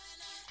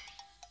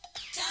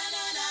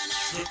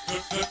For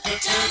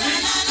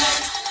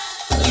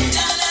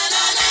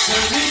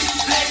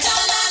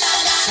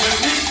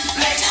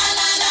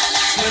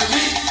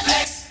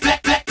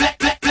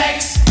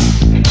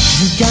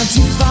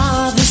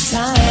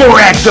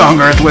Actung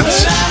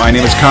Earthlets, my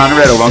name is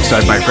Conrad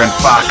alongside my friend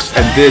Fox,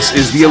 and this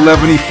is the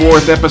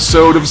 114th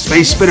episode of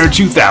Space Spinner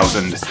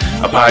 2000,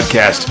 a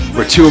podcast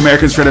where two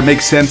Americans try to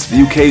make sense of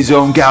the UK's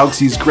own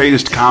galaxy's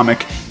greatest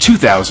comic,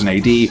 2000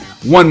 AD,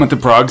 1 month of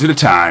progs at a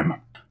time.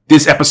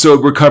 This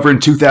episode we're covering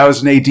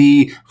 2000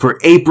 AD for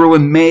April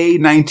and May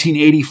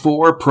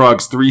 1984,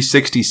 progs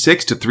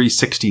 366 to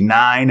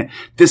 369.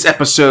 This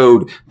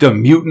episode, the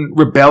Mutant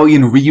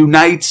Rebellion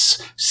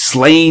reunites,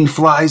 Slain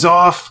flies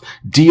off,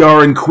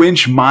 DR and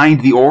Quinch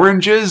mind the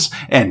oranges,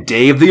 and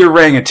Dave the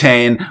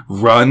Orangutan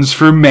runs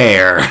for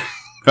mayor.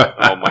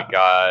 Oh my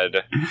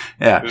god.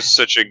 Yeah. It was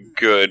such a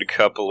good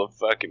couple of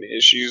fucking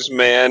issues,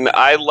 man.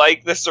 I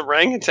like this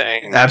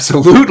orangutan.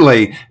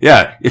 Absolutely.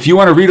 Yeah. If you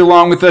want to read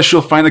along with us,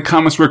 you'll find the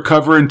comics we're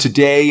covering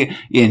today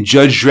in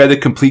Judge Dredd, The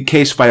Complete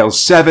Case Files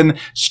 7,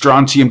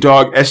 Strontium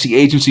Dog, SE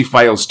Agency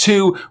Files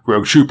 2,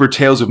 Rogue Trooper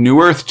Tales of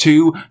New Earth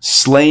 2,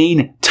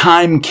 Slain,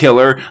 Time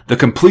Killer, The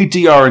Complete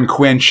DR and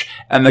Quinch,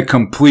 and The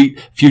Complete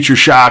Future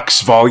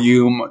Shocks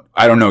Volume,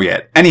 I don't know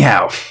yet.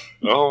 Anyhow.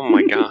 Oh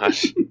my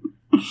gosh.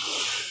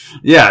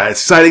 Yeah,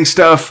 exciting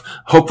stuff.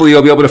 Hopefully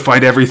you'll be able to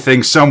find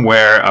everything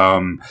somewhere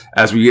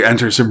as we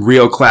enter some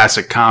real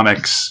classic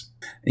comics.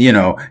 You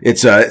know,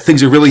 it's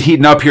things are really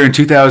heating up here in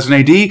 2000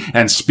 AD,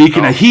 and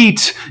speaking of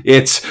heat,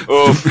 it's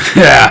through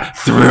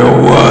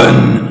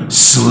one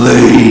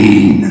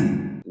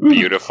Slain.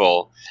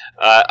 Beautiful.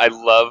 I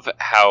love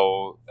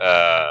how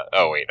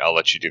oh wait, I'll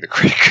let you do the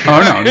critic. Oh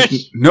no,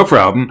 no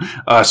problem.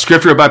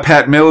 Script robot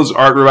Pat Mills,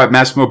 art robot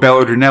Massimo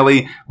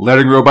Bellardinelli,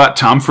 lettering robot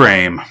Tom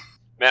Frame.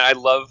 Man, I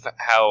love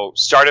how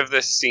start of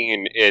this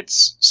scene,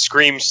 it's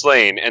scream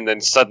Slain, and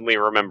then suddenly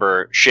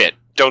remember, shit,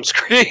 don't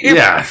scream.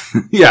 Yeah,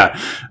 yeah.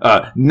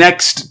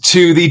 Next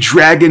to the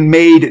Dragon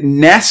Maid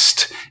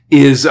nest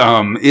is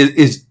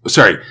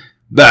sorry.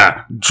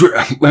 Let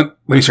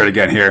me start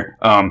again here.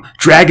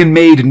 Dragon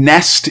Maid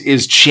Nest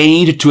is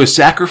chained to a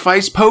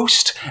sacrifice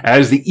post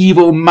as the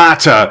evil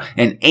Mata,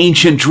 an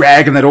ancient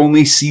dragon that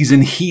only sees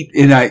in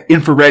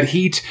infrared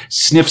heat,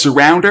 sniffs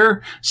around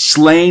her.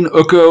 Slain,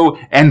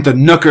 Uko, and the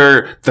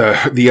Nooker,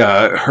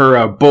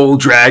 her bull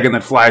dragon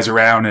that flies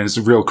around and is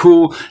real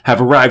cool,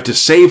 have arrived to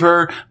save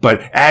her.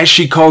 But as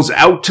she calls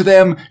out to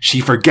them,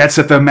 she forgets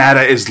that the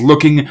Mata is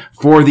looking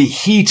for the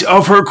heat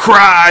of her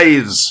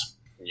cries.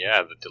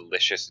 Yeah, the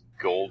delicious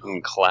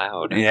golden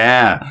cloud.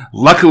 Yeah.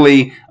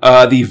 Luckily,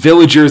 the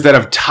villagers that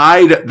have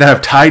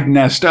tied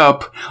Nest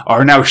up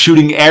are now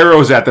shooting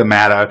arrows at the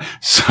Mata,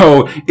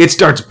 so it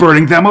starts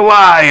burning them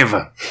alive.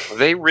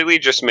 They really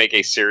just make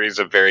a series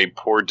of very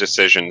poor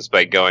decisions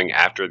by going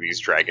after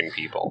these dragon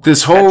people.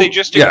 Had they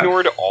just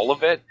ignored all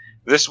of it,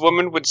 this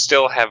woman would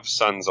still have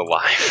sons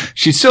alive.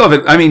 She'd still have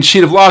it. I mean,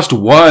 she'd have lost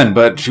one,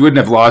 but she wouldn't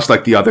have lost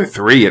like the other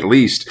three at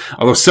least.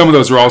 Although some of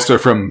those were also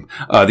from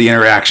the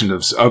interaction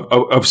of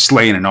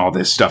Slain and all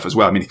this stuff as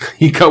well. I mean,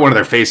 he cut one of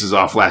their faces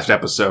off last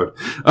episode.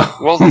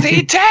 Well,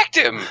 they attacked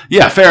him.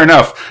 Yeah, fair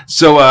enough.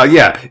 So,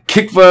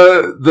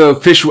 Kikva the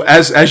fish,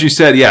 as you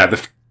said,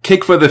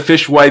 Kikva the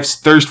fishwife's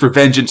thirst for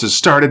vengeance has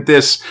started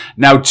this.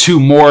 Now 2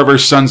 more of her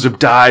sons have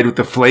died with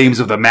the flames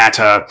of the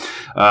Mata.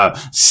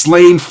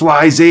 Slain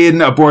flies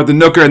in aboard the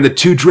Nooker and the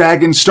 2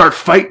 dragons start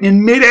fighting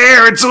in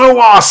midair. It's so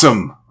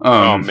awesome.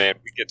 Oh man,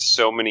 we get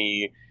so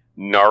many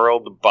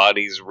gnarled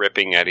bodies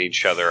ripping at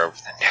each other over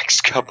the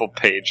next couple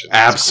pages.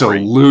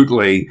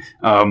 Absolutely.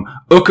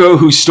 Uko,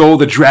 who stole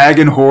the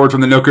dragon horde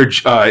from the Nooker,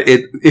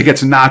 it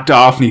gets knocked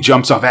off and he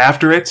jumps off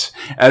after it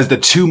as the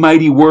 2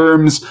 mighty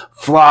worms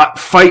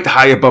fight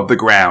high above the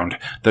ground.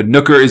 The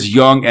Nooker is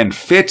young and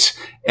fit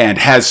and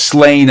has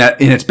Slain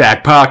in its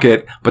back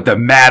pocket, but the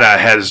Mata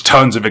has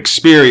tons of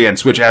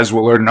experience, which, as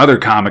we'll learn in other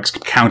comics,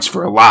 counts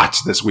for a lot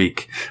this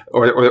week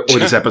or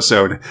this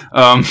episode.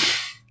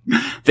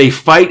 They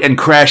fight and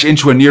crash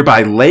into a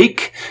nearby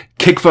lake.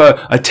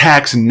 Kikva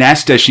attacks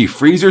Nest as she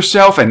frees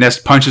herself, and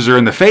Nest punches her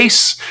in the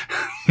face.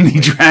 The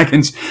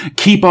dragons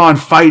keep on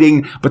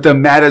fighting, but the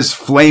Mata's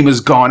flame has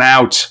gone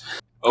out.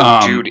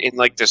 Oh, dude, in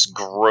like this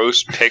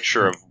gross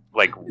picture of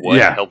like what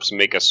helps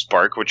make a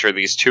spark, which are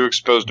these 2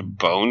 exposed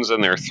bones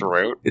in their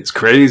throat. It's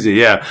crazy,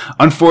 yeah.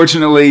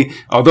 Unfortunately,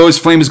 although his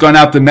flame has gone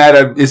out, the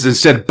Mata is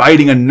instead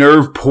biting a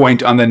nerve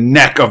point on the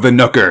neck of the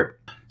Nooker.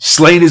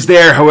 Slain is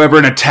there, however,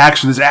 and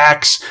attacks with his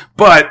axe,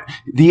 but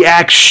the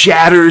axe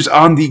shatters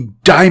on the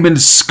diamond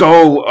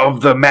skull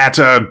of the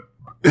Mata,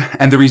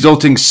 and the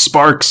resulting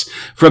sparks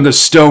from the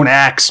stone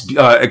axe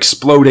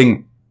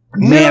exploding.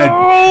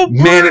 Yeah,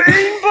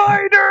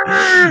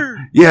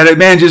 it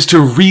manages to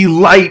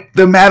relight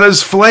the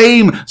Mata's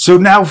flame, so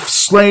now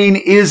Slain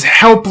is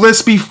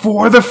helpless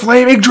before the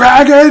flaming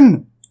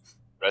dragon!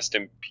 Rest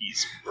in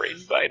peace,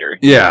 Brainbiter.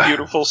 Yeah. You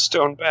beautiful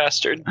stone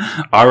bastard.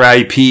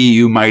 R.I.P.,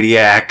 you mighty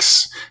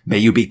axe. May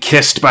you be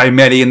kissed by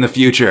many in the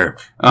future.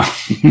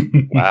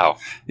 Wow.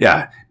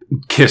 Yeah.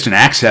 kissed in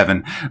Axe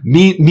Heaven.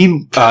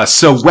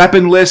 So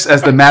weaponless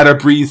as the matter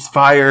breathes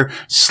fire,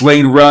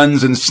 Slain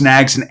runs and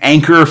snags an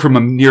anchor from a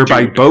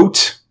nearby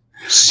boat.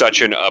 Such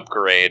an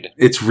upgrade.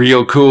 It's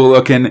real cool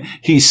looking.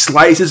 He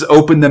slices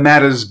open the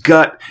matter's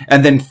gut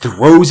and then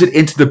throws it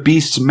into the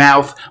beast's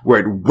mouth, where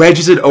it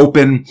wedges it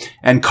open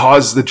and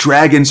causes the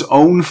dragon's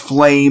own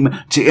flame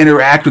to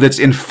interact with its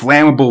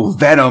inflammable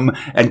venom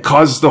and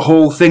causes the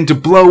whole thing to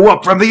blow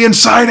up from the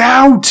inside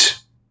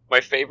out. My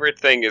favorite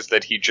thing is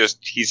that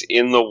he's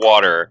in the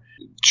water,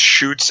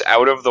 shoots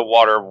out of the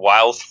water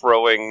while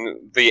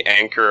throwing the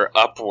anchor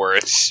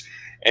upwards,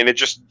 and it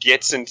just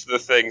gets into the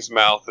thing's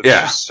mouth. It's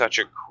just such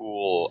a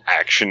cool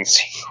action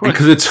sequence.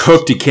 Because it's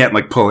hooked, you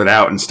can't pull it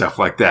out and stuff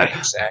like that.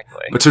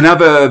 Exactly. But so now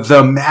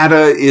the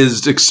matter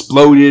is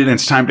exploded and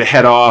it's time to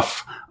head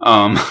off.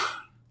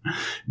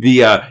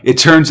 It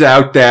turns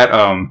out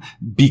that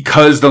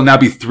because there'll now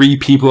be 3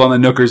 people on the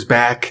Nooker's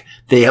back,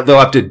 they'll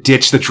have to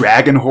ditch the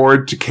dragon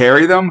horde to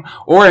carry them.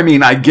 Or,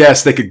 I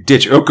guess they could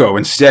ditch Uko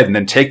instead and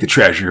then take the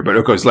treasure, but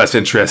Uko's less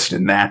interested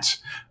in that.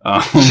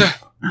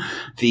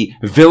 The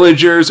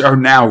villagers are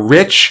now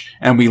rich,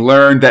 and we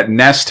learn that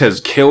Nest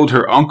has killed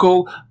her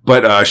uncle,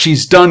 but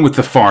she's done with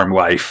the farm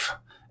life.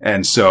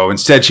 And so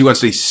instead she wants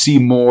to see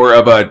more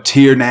of a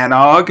Tir Nan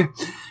Og.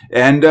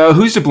 And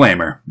who's to blame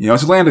her?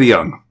 It's the land of the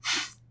young.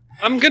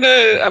 I'm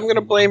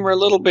gonna blame her a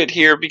little bit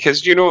here,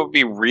 because what would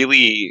be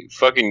really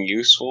fucking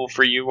useful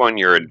for you on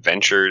your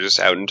adventures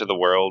out into the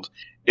world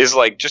is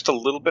just a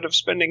little bit of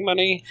spending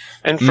money.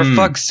 And for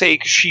fuck's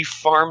sake, she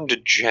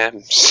farmed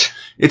gems.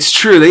 It's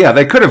true. Yeah,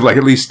 they could have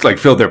at least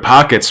filled their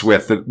pockets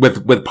with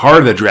part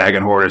of the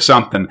dragon horde or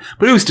something.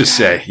 But who's to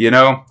say,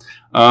 Yeah,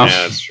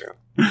 that's true.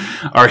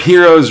 Our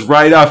heroes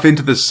ride off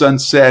into the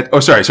sunset. Oh,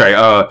 sorry.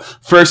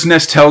 First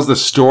Nest tells the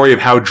story of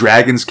how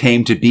dragons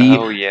came to be.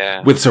 Oh,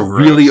 yeah. With some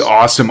really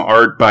awesome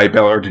art by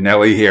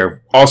Bellardinelli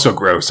here. Also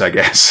gross, I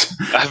guess.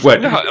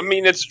 What? No,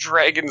 it's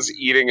dragons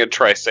eating a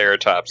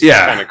triceratops.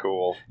 Yeah. It's kind of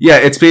cool. Yeah,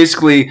 it's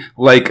basically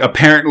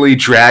apparently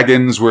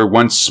dragons were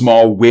once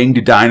small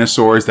winged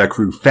dinosaurs that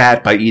grew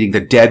fat by eating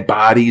the dead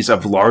bodies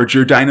of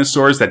larger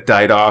dinosaurs that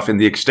died off in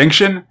the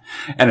extinction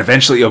and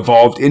eventually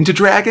evolved into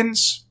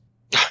dragons.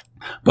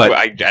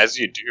 But as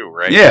you do,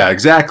 right? Yeah,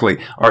 exactly.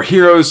 Our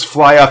heroes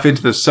fly off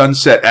into the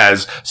sunset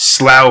as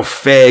Slough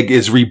Feg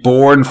is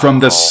reborn from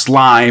the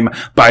slime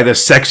by the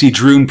sexy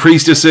Droon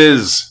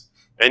priestesses.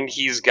 And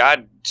he's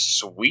got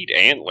sweet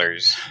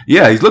antlers.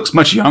 Yeah, he looks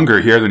much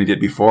younger here than he did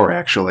before,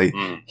 actually.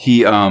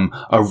 He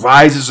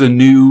arises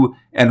anew,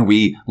 and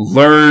we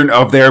learn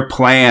of their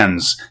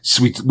plans.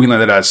 So we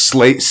learn that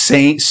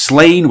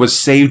Slain was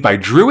saved by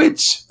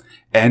druids,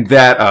 and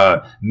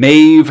that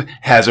Maeve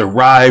has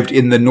arrived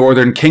in the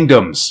northern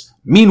kingdoms.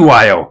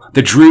 Meanwhile,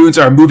 the Druids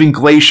are moving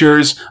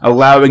glaciers,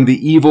 allowing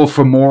the evil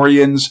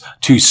Fomorians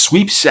to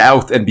sweep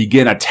south and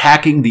begin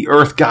attacking the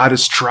Earth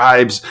Goddess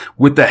tribes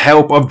with the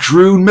help of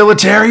Droon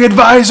military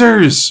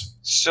advisors.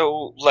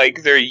 So,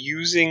 they're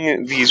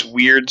using these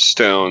weird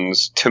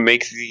stones to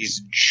make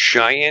these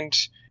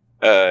giant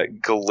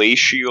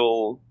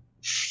glacial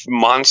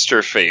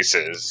monster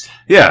faces.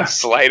 Yeah.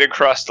 Slide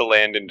across the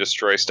land and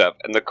destroy stuff.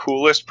 And the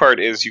coolest part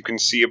is you can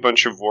see a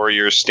bunch of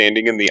warriors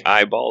standing in the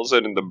eyeballs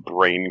and in the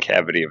brain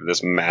cavity of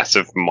this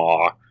massive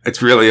maw.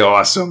 It's really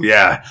awesome,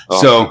 yeah.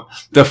 So,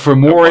 the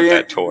Fomorians...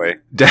 that toy.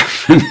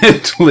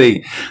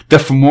 Definitely. The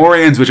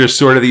Fomorians, which are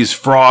sort of these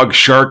frog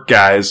shark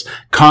guys,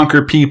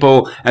 conquer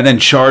people and then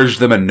charge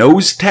them a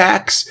nose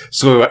tax.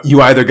 So,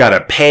 you either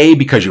gotta pay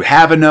because you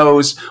have a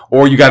nose,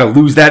 or you gotta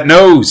lose that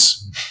nose.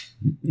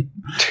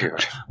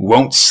 Dude.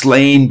 Won't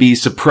Slain be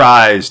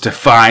surprised to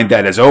find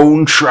that his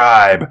own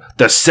tribe,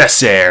 the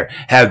Cessair,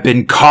 have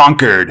been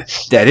conquered?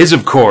 That is,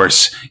 of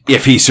course,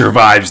 if he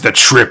survives the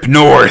trip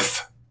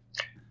north.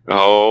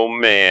 Oh,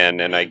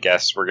 man, and I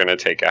guess we're going to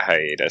take a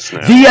hiatus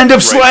now. The end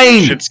of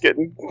Slain! Shit's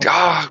getting...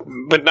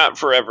 but not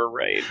forever,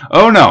 right?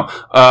 Oh,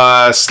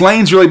 no.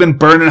 Slain's really been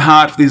burning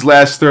hot for these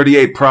last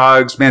 38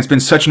 progs. Man, it's been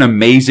such an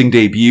amazing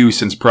debut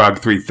since Prog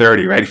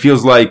 330, right? It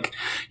feels like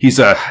he's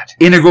a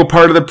integral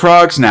part of the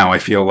progs now, I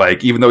feel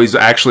like, even though he's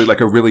actually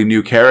a really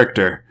new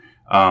character.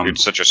 Dude,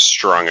 such a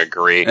strong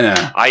agree.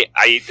 Yeah.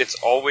 It's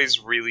always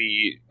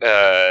really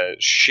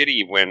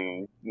shitty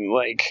when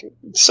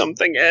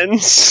something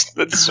ends.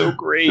 That's so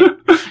great.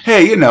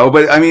 Hey,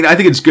 but I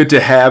think it's good to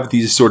have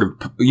these sort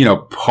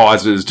of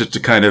pauses just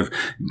to kind of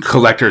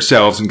collect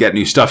ourselves and get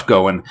new stuff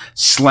going.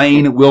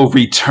 Slain will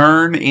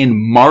return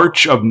in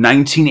March of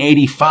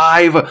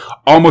 1985,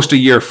 almost a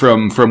year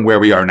from where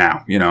we are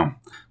now.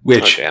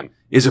 Which. Oh, damn.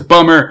 Is a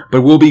bummer,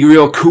 but will be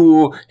real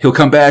cool. He'll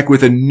come back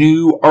with a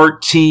new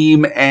art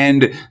team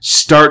and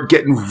start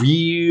getting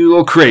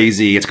real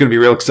crazy. It's going to be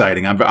real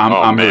exciting.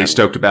 I'm really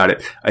stoked about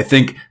it. I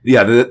think,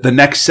 the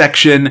next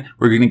section,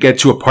 we're going to get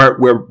to a part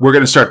where we're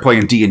going to start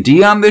playing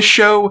D&D on this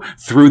show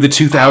through the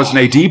 2000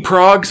 AD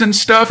progs and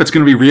stuff. It's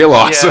going to be real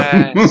awesome.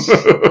 Yes.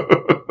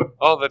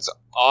 Oh, that's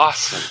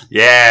awesome.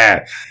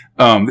 Yeah.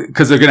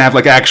 Because they're gonna have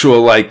like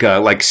actual like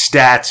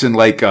stats and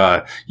like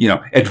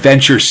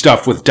adventure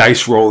stuff with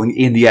dice rolling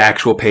in the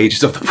actual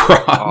pages of the Oh,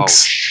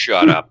 progs.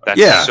 shut up!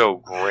 That's so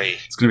great.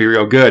 It's gonna be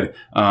real good.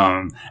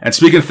 And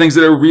speaking of things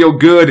that are real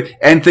good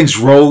and things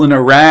rolling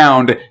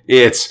around,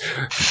 it's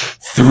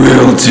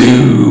Thrill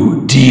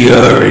 2,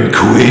 DR and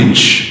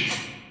Quinch.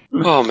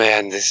 Oh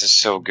man, this is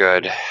so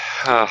good.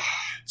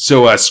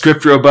 So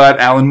script robot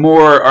Alan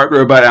Moore, art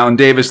robot Alan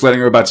Davis, letting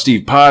robot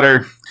Steve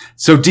Potter.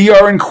 So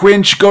DR and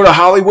Quinch Go to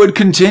Hollywood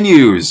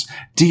continues.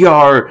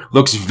 DR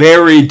looks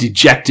very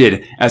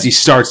dejected as he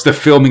starts the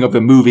filming of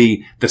the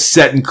movie. The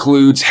set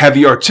includes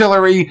heavy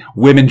artillery,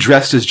 women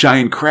dressed as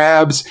giant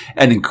crabs,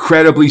 and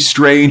incredibly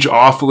strange,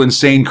 awful,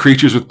 insane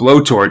creatures with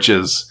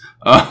blowtorches.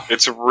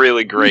 It's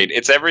really great.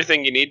 It's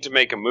everything you need to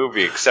make a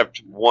movie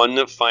except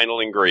one final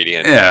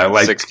ingredient. Yeah,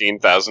 like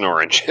 16,000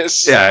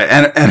 oranges.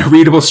 Yeah, and a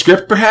readable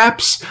script,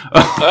 perhaps?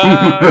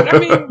 I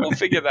mean, we'll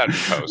figure that in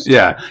post.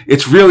 Yeah,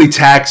 it's really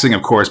taxing,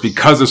 of course,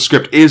 because the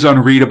script is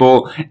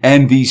unreadable,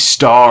 and the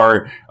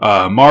star,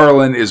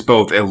 Marlon, is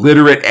both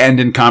illiterate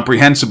and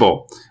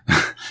incomprehensible.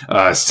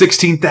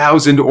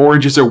 16,000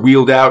 oranges are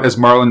wheeled out as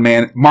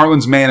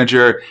Marlon's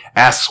manager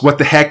asks what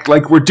the heck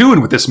we're doing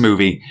with this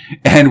movie.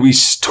 And we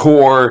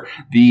tour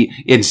the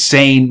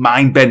insane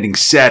mind-bending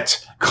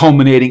set,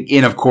 culminating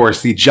in, of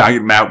course, the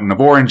giant mountain of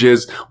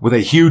oranges with a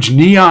huge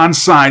neon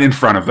sign in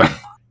front of them.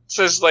 It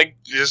says,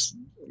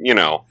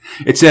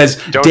 it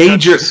says, don't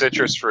danger, touch the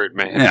citrus fruit,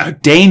 man. Yeah,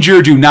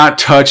 danger, do not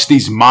touch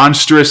these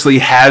monstrously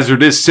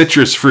hazardous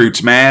citrus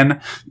fruits, man.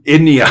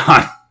 In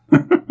neon.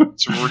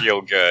 It's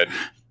real good.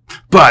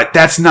 But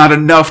that's not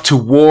enough to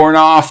warn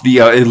off the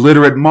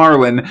illiterate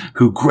Marlon,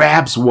 who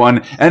grabs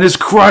one and is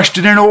crushed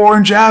in an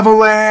orange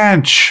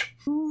avalanche.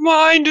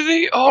 Mind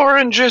the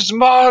oranges,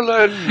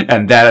 Marlon.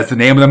 And that is the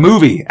name of the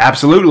movie.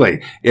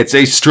 Absolutely. It's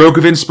a stroke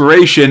of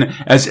inspiration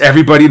as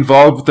everybody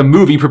involved with the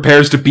movie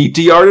prepares to beat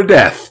DR to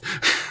death.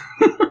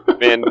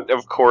 And,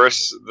 of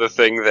course, the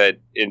thing that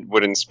it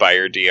would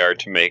inspire DR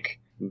to make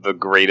the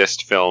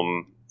greatest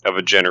film of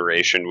a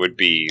generation would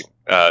be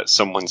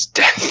someone's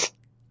death.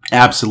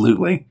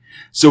 Absolutely.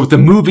 So with the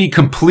movie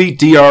complete,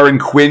 DR and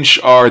Quinch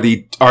are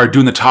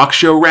doing the talk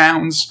show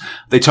rounds.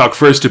 They talk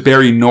first to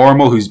Barry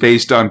Normal, who's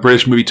based on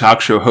British movie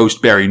talk show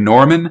host Barry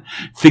Norman.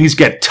 Things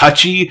get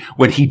touchy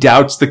when he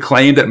doubts the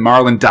claim that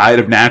Marlon died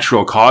of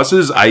natural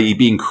causes, i.e.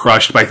 being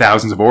crushed by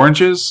thousands of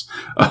oranges.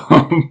 At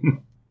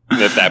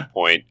that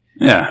point,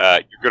 yeah,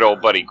 your good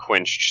old buddy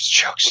Quinch just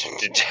chokes him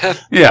to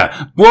death.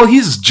 Yeah. Well,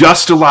 he's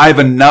just alive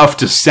enough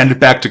to send it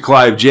back to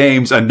Clive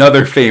James,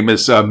 another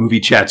famous movie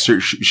chat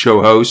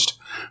show host,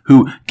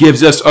 who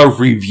gives us a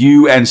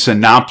review and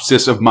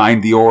synopsis of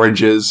Mind the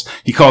Oranges.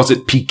 He calls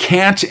it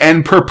piquant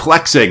and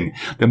perplexing.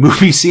 The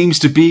movie seems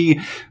to be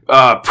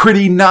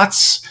pretty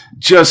nuts,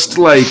 just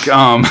like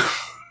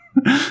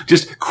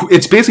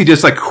it's basically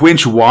just like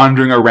Quinch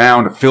wandering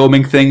around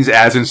filming things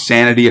as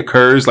insanity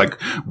occurs, like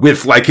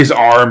with like his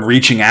arm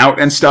reaching out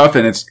and stuff.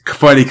 And it's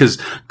funny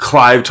because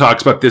Clive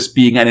talks about this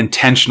being an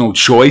intentional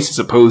choice as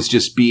opposed to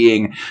just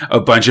being a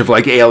bunch of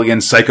like alien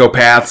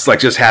psychopaths, like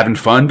just having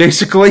fun,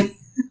 basically.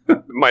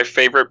 My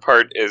favorite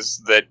part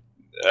is that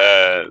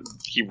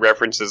he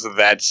references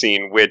that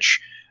scene, which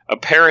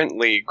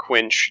apparently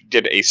Quinch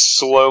did a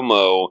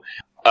slow-mo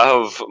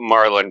of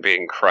Marlon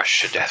being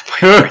crushed to death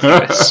by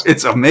Artemis.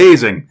 It's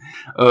amazing.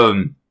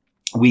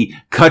 We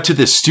cut to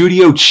the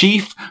studio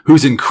chief,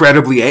 who's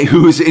incredibly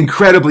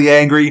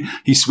angry.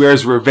 He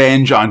swears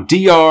revenge on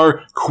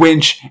DR,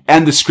 Quinch,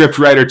 and the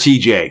scriptwriter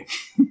TJ.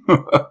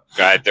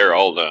 God, they're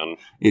all done.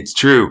 It's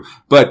true.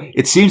 But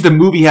it seems the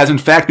movie has in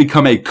fact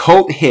become a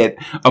cult hit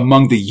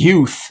among the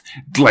youth,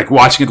 like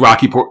watching it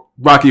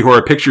Rocky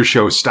Horror Picture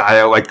Show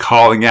style, like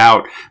calling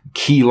out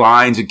key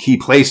lines and key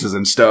places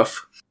and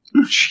stuff.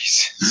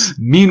 Jesus.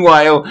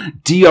 Meanwhile,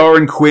 DR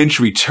and Quinch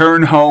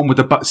return home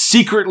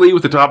secretly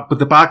with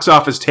the box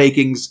office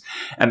takings,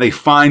 and they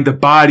find the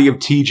body of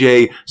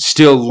TJ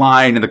still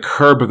lying in the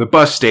curb of the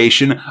bus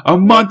station a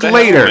month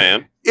later. Hell,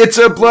 man? It's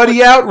a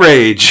bloody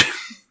outrage.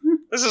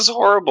 This is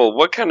horrible.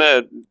 What kind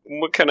of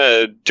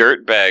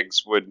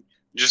dirtbags would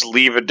just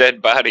leave a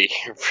dead body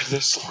for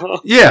this long?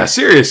 Yeah,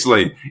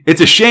 seriously.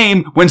 It's a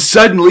shame when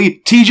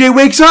suddenly TJ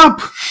wakes up.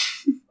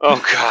 Oh,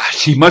 God.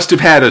 He must have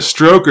had a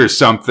stroke or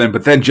something,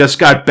 but then just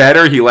got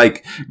better. He,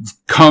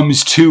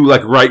 comes to,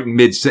 right in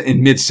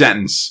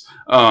mid-sentence.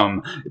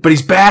 But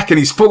he's back and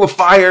he's full of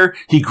fire.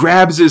 He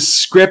grabs his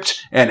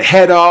script and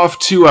head off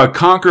to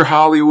conquer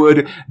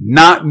Hollywood,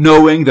 not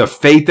knowing the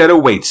fate that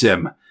awaits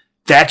him.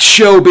 That's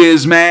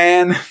showbiz,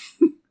 man.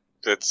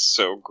 That's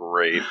so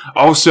great.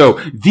 Also,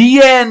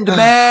 the end,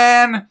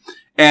 man.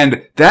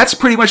 And that's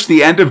pretty much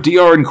the end of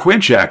DR and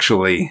Quinch,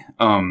 actually.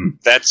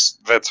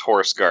 That's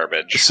horse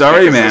garbage.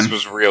 Sorry, man. This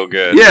was real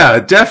good. Yeah,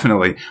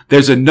 definitely.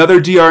 There's another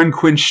DR and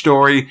Quinch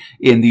story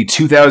in the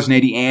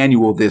 2080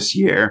 annual this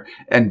year,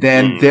 and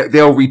then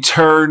they'll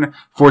return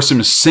for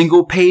some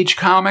single-page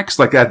comics,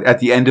 like at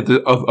the end of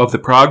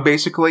the prog,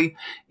 basically,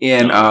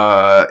 in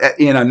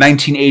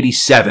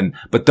 1987.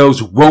 But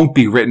those won't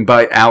be written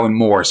by Alan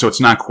Moore, so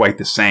it's not quite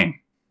the same.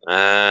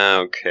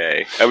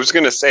 Okay. I was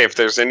going to say, if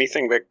there's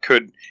anything that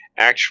could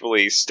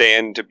actually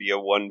stand to be a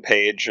one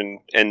page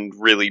and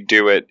really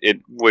do it, it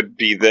would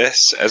be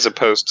this, as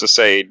opposed to,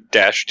 say,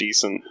 Dash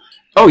Decent.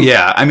 Oh,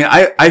 yeah. I mean,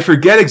 I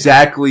forget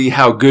exactly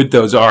how good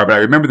those are, but I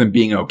remember them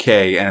being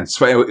okay, and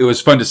it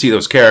was fun to see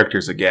those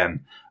characters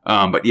again.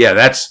 But yeah,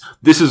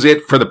 this is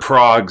it for the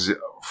Progs.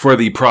 For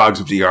the Progs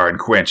of DR and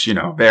Quench,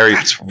 very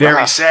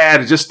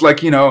sad. Just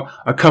like,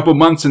 a couple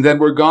months and then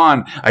we're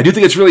gone. I do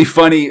think it's really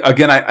funny.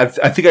 Again, I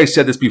think I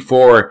said this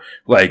before,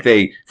 like at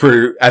the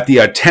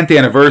 10th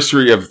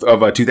anniversary of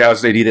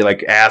 2000 AD, they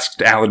like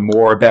asked Alan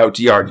Moore about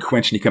DR and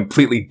Quench and he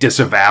completely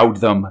disavowed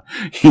them.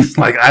 He's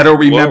like, I don't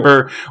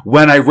remember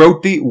why I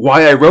wrote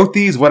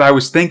these, what I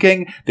was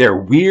thinking. They're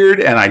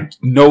weird and I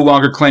no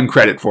longer claim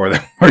credit for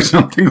them or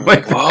something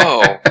like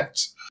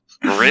that.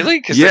 Really?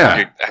 Because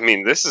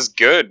this is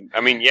good. I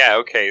mean, yeah,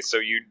 okay. So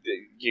you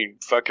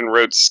fucking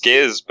wrote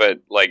Skiz, but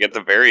like at the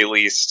very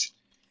least,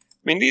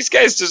 I mean, these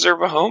guys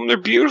deserve a home. They're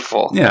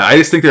beautiful. Yeah, I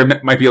just think they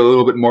might be a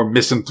little bit more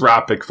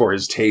misanthropic for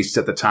his tastes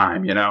at the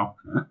time.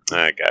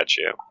 I got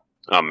you.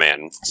 Oh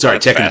man, sorry,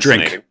 taking a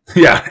drink.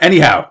 Yeah.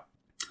 Anyhow,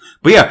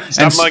 but yeah,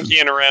 stop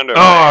monkeying around.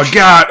 Oh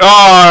God.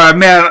 Oh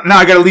man. Now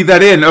I got to leave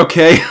that in.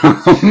 Okay.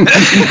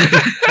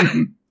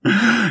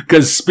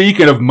 Because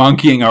speaking of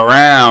monkeying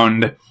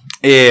around.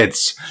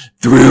 It's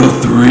Thrill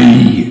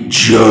 3,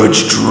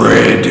 Judge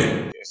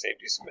Dredd. I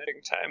saved you some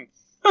editing time.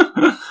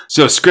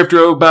 So, script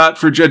robot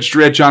for Judge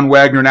Dredd, John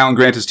Wagner and Alan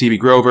Grant as TV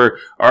Grover.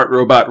 Art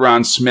robot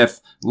Ron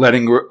Smith,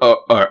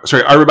 Art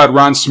robot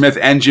Ron Smith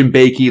and Jim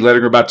Bakey,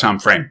 letting robot Tom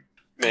Frame.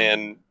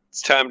 Man,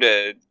 it's time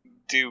to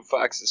do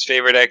Fox's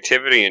favorite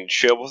activity and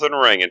chill with an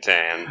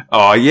orangutan.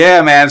 Oh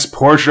yeah, man, it's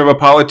Portrait of a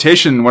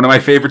Politician, one of my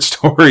favorite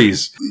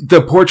stories.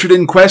 The portrait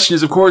in question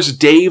is, of course,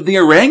 Dave the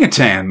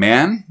Orangutan,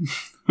 man.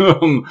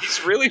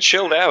 He's really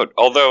chilled out.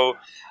 Although,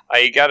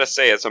 I gotta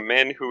say, as a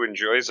man who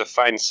enjoys a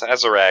fine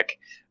Sazerac,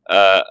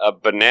 a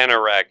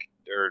banana rack,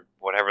 or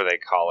whatever they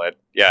call it,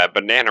 a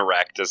banana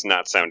rack does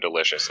not sound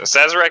delicious. A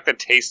Sazerac that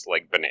tastes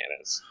like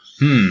bananas.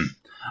 I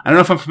don't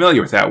know if I'm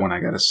familiar with that one, I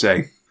gotta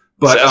say.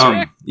 But,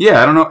 Sazerac?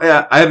 I don't know.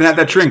 I haven't had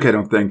that drink, I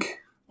don't think.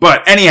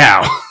 But,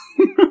 anyhow,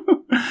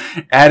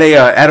 at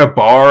a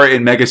bar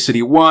in Mega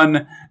City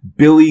 1,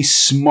 Billy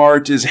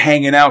Smart is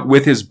hanging out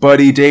with his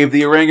buddy Dave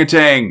the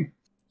Orangutan.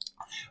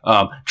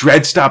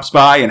 Dredd stops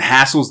by and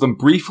hassles them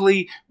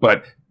briefly,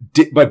 but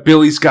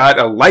Billy's got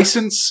a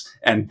license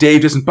and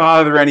Dave doesn't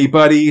bother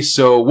anybody,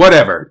 so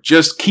whatever.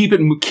 Just keep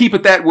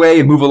it that way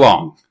and move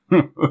along.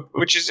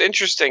 Which is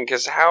interesting,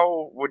 because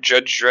how would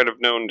Judge Dredd have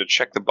known to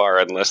check the bar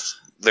unless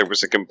there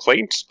was a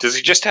complaint? Does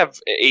he just have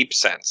ape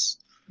sense?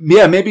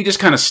 Yeah, maybe just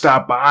kind of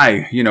stop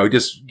by.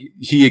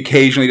 He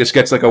occasionally just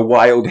gets like a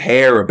wild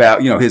hair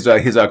about,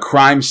 his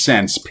crime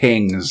sense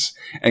pings.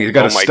 And he's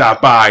got to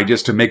stop by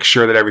just to make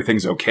sure that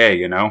everything's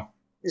okay,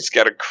 He's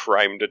got a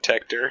crime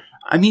detector.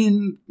 I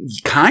mean,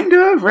 kind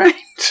of, right?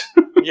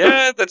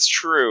 Yeah, that's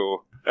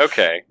true.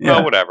 Okay, yeah.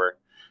 Well, whatever.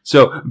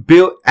 So,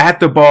 at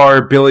the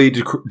bar, Billy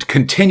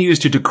continues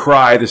to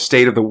decry the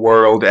state of the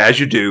world, as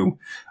you do.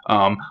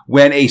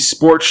 When a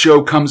sports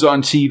show comes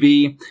on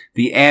TV,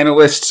 the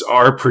analysts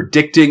are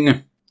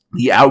predicting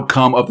the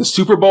outcome of the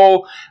Super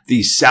Bowl,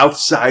 the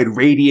Southside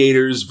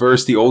Radiators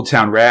versus the Old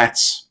Town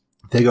Rats.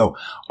 They go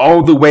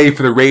all the way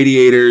for the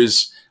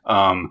Radiators,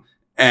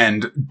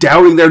 and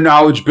doubting their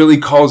knowledge, Billy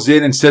calls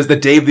in and says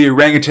that Dave the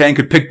Orangutan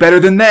could pick better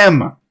than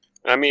them.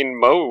 I mean,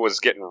 Mo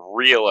was getting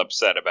real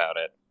upset about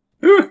it.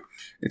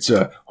 It's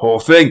a whole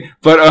thing.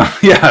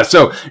 But,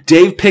 so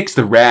Dave picks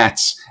the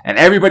Rats, and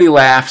everybody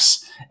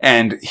laughs.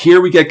 And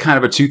here we get kind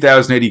of a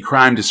 2080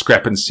 crime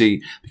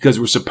discrepancy because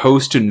we're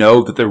supposed to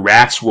know that the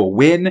Rats will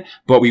win,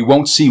 but we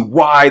won't see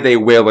why they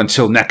will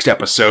until next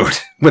episode.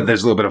 But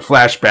there's a little bit of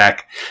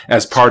flashback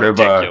as part of,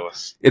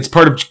 it's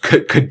part of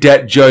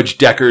Cadet Judge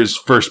Decker's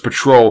first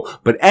patrol.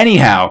 But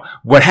anyhow,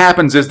 what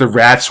happens is the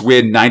Rats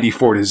win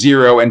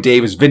 94-0 and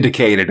Dave is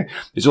vindicated.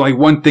 There's only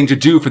one thing to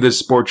do for this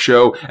sports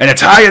show, and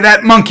it's hire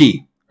that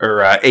monkey!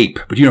 Or, ape,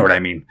 but you know what I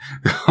mean.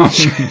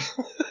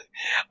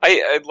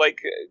 I like,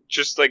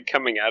 just like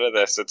coming out of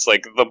this, it's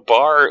like the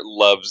bar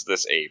loves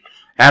this ape.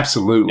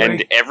 Absolutely.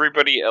 And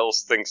everybody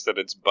else thinks that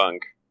it's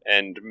bunk.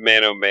 And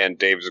man, oh man,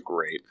 Dave's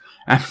great.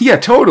 Yeah,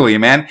 totally,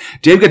 man.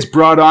 Dave gets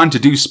brought on to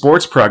do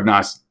sports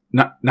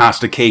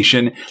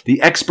prognostication.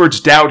 The experts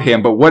doubt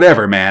him, but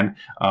whatever, man.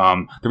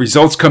 The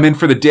results come in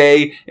for the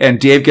day, and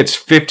Dave gets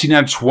 15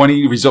 out of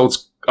 20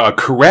 results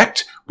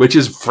correct, which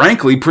is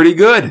frankly pretty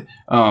good.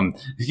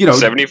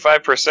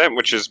 75%,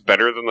 which is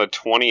better than the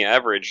 20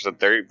 average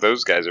that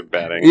those guys are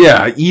batting.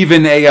 Yeah,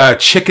 even a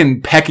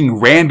chicken pecking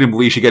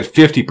randomly should get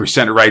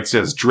 50% right,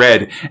 says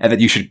Dredd, and that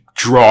you should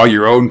draw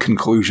your own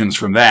conclusions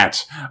from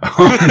that.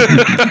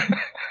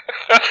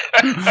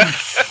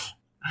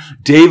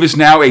 Dave is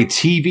now a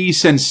TV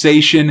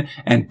sensation,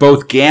 and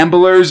both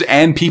gamblers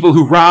and people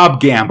who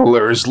rob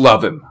gamblers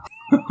love him.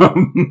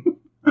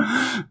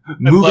 I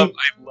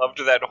loved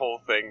that whole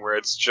thing where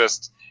it's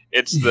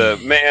the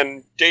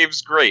man,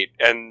 Dave's great,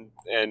 and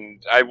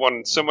and I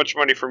won so much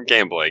money from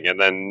gambling. And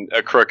then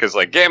a crook is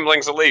like,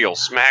 gambling's illegal.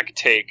 Smack,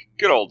 take,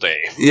 good old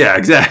Dave. Yeah,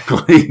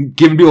 exactly.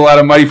 Giving people a lot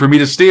of money for me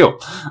to steal.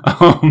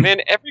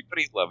 Man,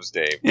 everybody loves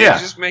Dave. Yeah.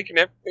 He's just making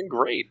everything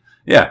great.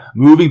 Yeah.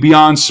 Moving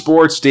beyond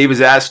sports, Dave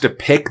is asked to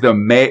pick the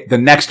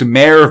next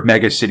mayor of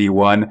Mega City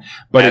 1,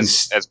 but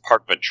as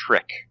part of a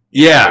trick.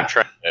 Yeah. They're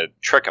trying to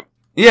trick him.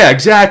 Yeah,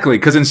 exactly.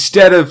 Because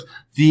instead of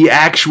the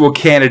actual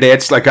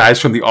candidates, like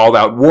guys from the All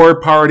Out War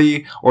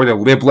Party or the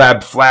Lib Lab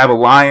Flab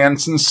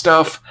Alliance and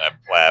stuff.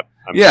 Flab.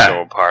 I'm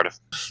so a part of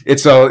it.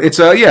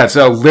 It's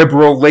a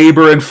liberal,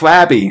 labor, and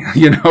flabby,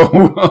 you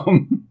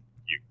know.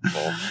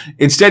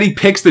 Instead, he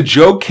picks the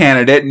joke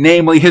candidate,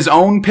 namely his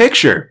own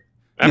picture.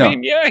 I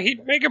mean, yeah,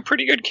 he'd make a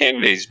pretty good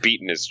candidate. He's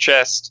beating his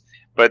chest.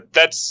 But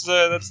that's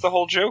the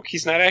whole joke.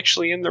 He's not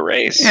actually in the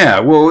race. Yeah,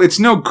 well, it's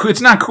not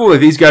cool that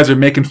these guys are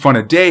making fun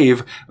of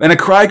Dave, and a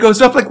cry goes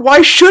up like,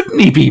 why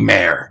shouldn't he be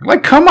mayor?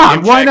 Like, come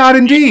on, why not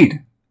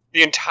indeed?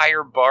 The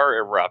entire bar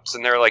erupts,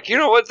 and they're like, you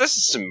know what, this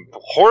is some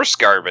horse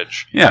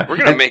garbage. Yeah. We're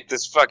going to make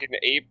this fucking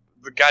ape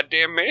the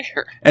goddamn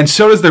mayor. And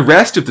so does the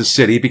rest of the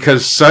city,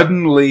 because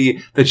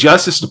suddenly the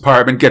Justice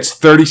Department gets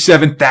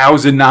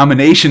 37,000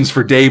 nominations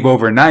for Dave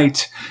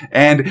overnight,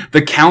 and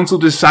the council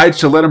decides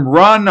to let him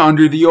run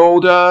under the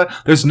old,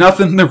 there's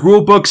nothing in the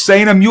rule book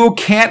saying a mule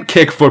can't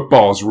kick field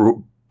goals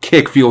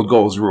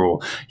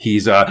rule.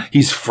 He's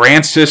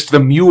Francis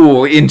the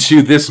Mule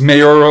into this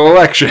mayoral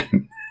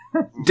election.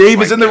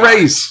 Dave is in the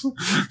race.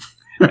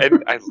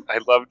 And I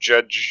love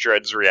Judge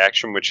Dredd's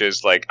reaction, which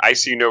is like, I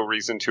see no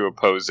reason to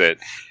oppose it.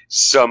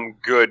 Some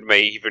good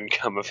may even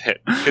come of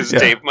it, because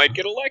Dave might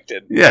get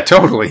elected. Yeah,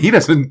 totally. He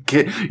doesn't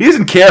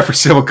care for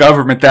civil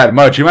government that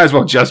much. You might as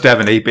well just have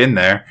an ape in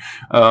there.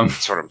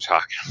 That's what I'm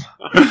talking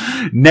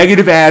about.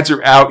 Negative ads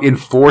are out in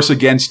force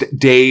against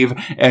Dave,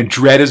 and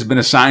Dredd has been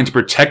assigned to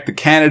protect the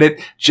candidate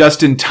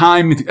just in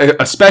time,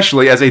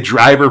 especially as a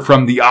driver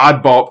from the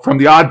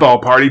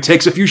oddball party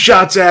takes a few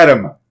shots at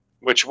him.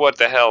 Which, what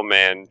the hell,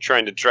 man?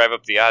 Trying to drive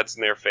up the odds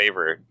in their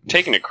favor.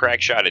 Taking a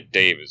crack shot at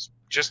Dave is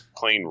just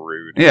plain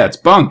rude. Yeah, it's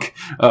bunk.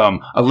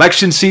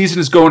 Election season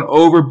is going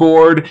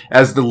overboard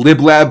as the Lib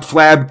Lab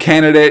Flab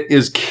candidate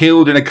is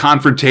killed in a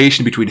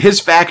confrontation between his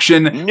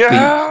faction,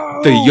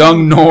 the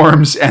Young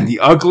Norms, and the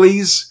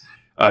Uglies.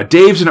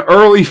 Dave's an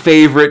early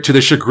favorite to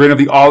the chagrin of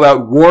the All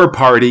Out War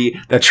Party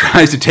that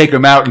tries to take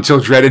him out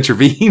until Dredd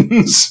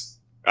intervenes.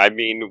 I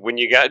mean, when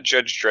you got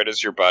Judge Dredd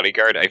as your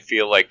bodyguard, I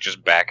feel like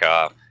just back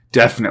off.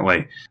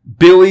 Definitely.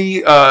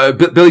 Billy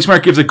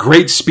Smart gives a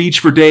great speech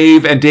for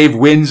Dave, and Dave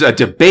wins a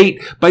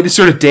debate by just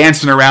sort of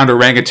dancing around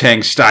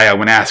orangutan style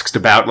when asked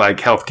about, like,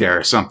 healthcare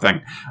or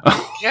something.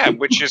 Yeah,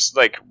 which is,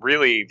 like,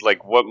 really,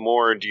 like, what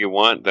more do you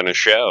want than a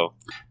show?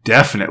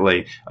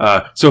 Definitely.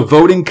 So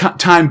voting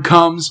time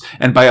comes,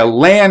 and by a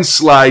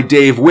landslide,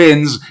 Dave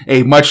wins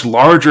a much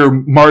larger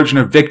margin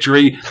of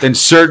victory than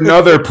certain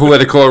other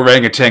political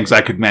orangutans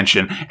I could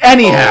mention.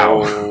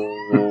 Anyhow...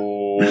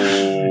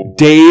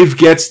 Dave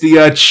gets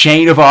the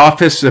chain of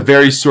office, a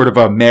very sort of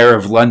a Mayor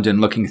of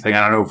London looking thing.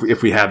 I don't know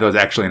if we have those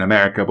actually in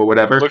America, but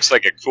whatever. Looks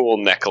like a cool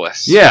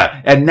necklace.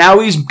 Yeah, and now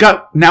he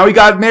got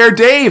Mayor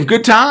Dave.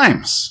 Good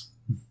times.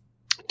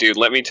 Dude,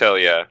 let me tell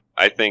you,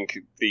 I think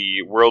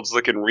the world's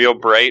looking real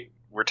bright.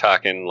 We're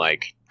talking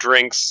like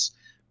drinks.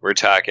 We're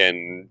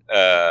talking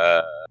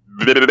for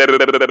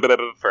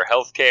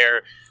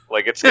healthcare.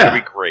 Like, it's going to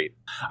be great.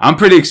 I'm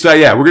pretty excited.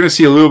 Yeah, we're going to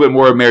see a little bit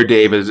more of Mayor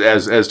Dave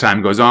as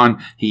time goes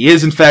on. He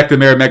is, in fact, the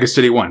mayor of Mega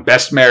City 1.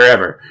 Best mayor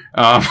ever.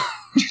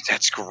 Dude,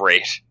 that's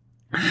great.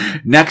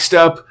 Next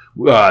up,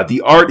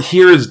 the art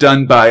here is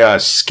done by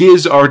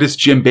Skiz artist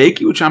Jim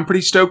Bakey, which I'm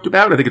pretty stoked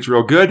about. I think it's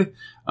real good.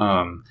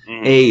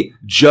 A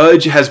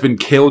judge has been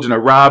killed in a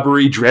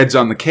robbery. Dredd's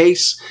on the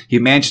case. He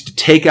managed to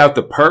take out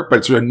the perp, but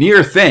it's a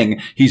near thing.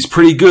 He's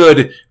pretty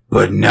good,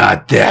 but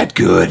not that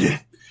good.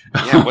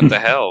 Yeah, what the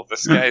hell?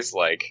 This guy's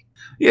like...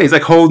 Yeah, he's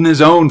like holding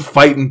his own,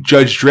 fighting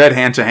Judge Dredd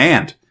hand to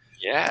hand.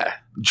 Yeah.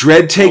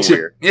 Dredd takes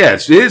it... Yeah,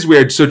 it is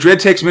weird. So Dredd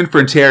takes him in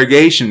for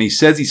interrogation. He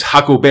says he's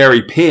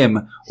Huckleberry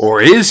Pym,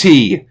 or is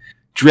he?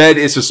 Dredd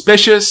is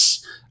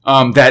suspicious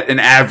that an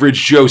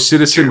average Joe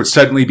citizen would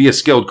suddenly be a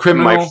skilled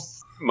criminal.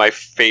 My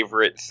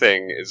favorite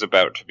thing is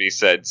about to be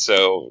said,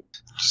 so...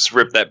 Just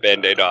rip that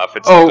Band-Aid off.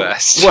 It's the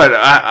best. What?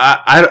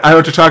 I don't know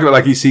what to talk about.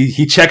 Like,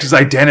 he checks his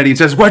identity and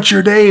says, "What's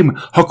your name?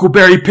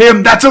 Huckleberry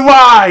Pym." That's a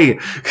lie.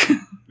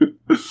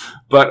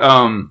 But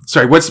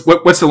sorry. What's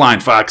the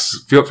line,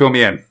 Fox? Fill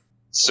me in.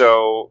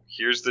 So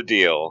here's the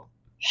deal.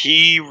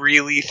 He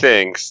really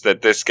thinks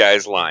that this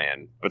guy's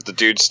lying, but the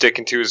dude's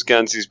sticking to his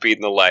guns. He's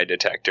beating the lie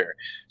detector.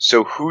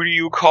 So who do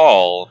you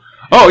call?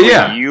 Oh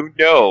yeah. You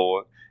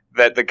know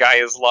that the guy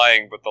is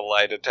lying, but the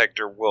lie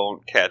detector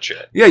won't catch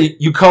it. Yeah,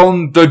 you call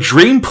him the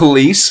Dream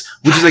Police,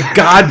 which is a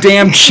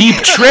goddamn cheap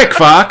trick,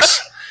 Fox.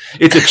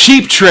 It's a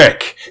cheap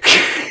trick.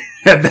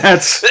 And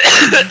that's...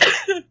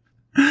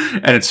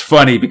 And it's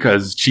funny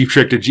because Cheap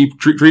Trick to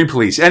Dream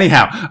Police.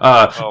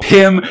 Anyhow,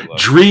 Pym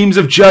dreams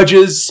of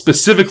judges,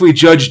 specifically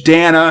Judge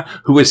Dana,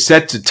 who was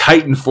set to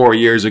Titan 4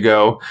 years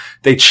ago.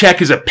 They check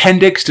his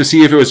appendix to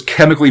see if it was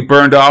chemically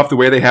burned off the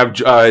way they have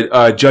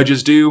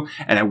judges do,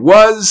 and it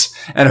was.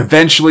 And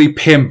eventually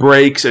Pym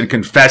breaks and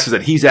confesses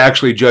that he's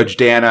actually Judge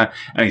Dana,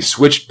 and he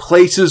switched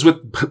places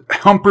with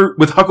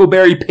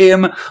Huckleberry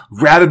Pym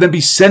rather than be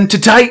sent to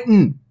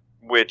Titan.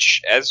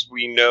 Which, as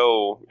we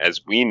know,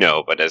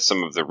 but as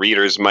some of the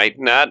readers might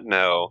not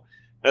know,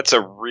 that's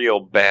a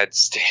real bad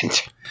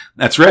stint.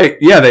 That's right.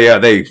 Yeah,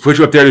 they put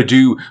you up there to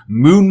do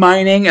moon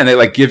mining, and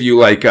they give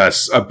you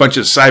a bunch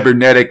of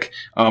cybernetic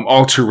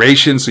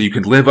alterations so you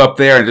can live up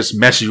there and just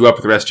mess you up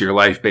for the rest of your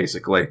life,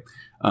 basically.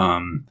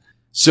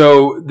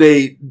 So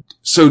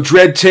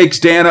Dredd takes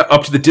Dana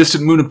up to the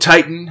distant moon of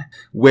Titan,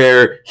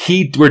 where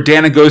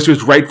Dana goes to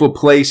his rightful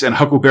place, and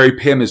Huckleberry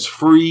Pym is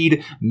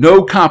freed.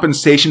 No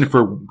compensation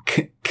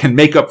can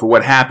make up for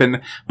what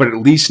happened, but at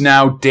least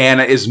now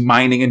Dana is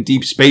mining in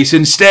deep space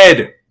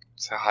instead.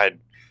 God,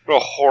 what a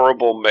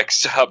horrible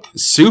mix-up.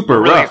 Super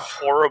really rough.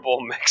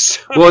 Horrible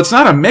mix-up. Well, it's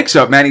not a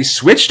mix-up, man. He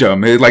switched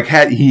them.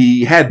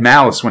 He had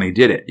malice when he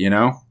did it, you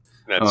know?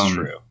 That's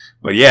true.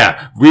 But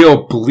yeah,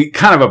 real bleak,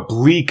 kind of a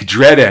bleak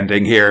Dredd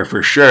ending here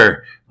for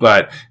sure.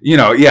 But,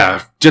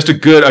 just a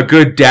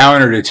good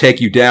downer to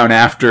take you down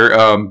after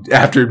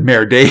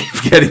Mayor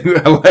Dave getting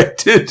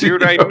elected.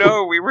 Dude, I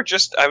know.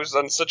 I was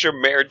on such a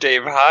Mayor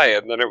Dave high,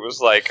 and then it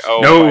was like,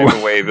 by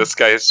the way, this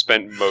guy has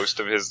spent most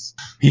of his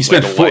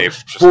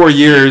life. 4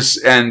 years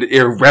and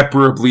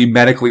irreparably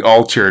medically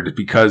altered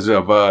because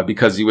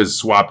he was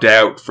swapped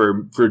out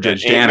for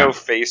Judge Dana. Ain't no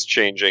face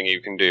changing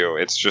you can do.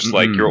 It's just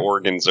like your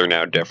organs are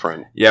now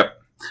different. Yep.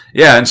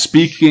 Yeah, and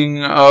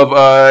speaking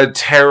of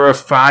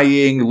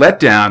terrifying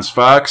letdowns,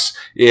 Fox,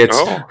 it's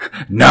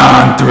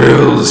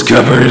non-thrills,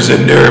 covers,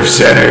 and nerve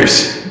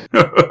centers.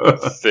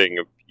 Thing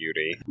of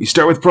beauty. We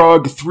start with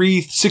Prague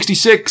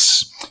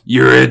 366.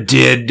 You're a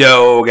dead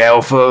dog,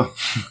 Alpha.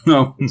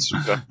 It's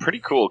a pretty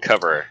cool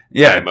cover.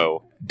 Yeah,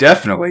 Mo.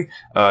 Definitely.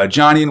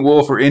 Johnny and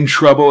Wolf are in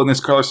trouble in this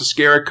Carlos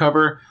Esquerra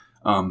cover.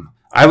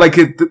 I like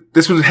it.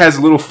 This one has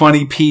a little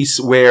funny piece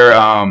where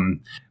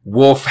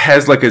Wolf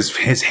has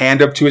his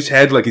hand up to his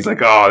head, like he's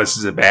like, "Oh, this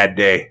is a bad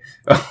day."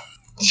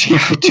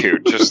 Yeah,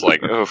 dude, just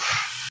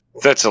oof.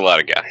 That's a lot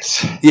of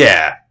guys.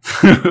 Yeah.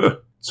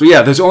 So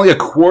yeah, there's only a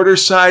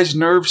quarter-size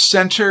nerve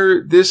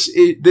center this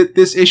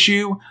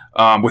issue,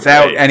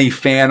 without any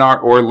fan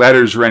art or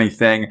letters or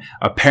anything.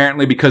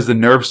 Apparently, because the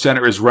nerve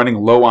center is running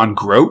low on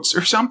groats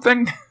or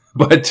something.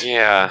 But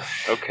yeah,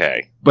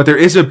 okay. But there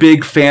is a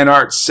big fan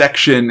art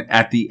section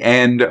at the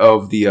end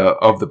of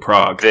the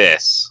Prague.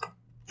 It's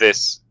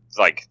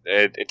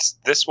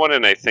this one,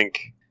 and I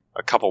think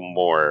a couple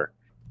more.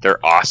 They're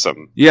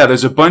awesome. Yeah,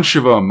 there's a bunch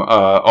of them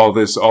all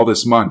this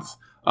month.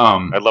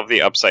 I love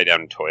the upside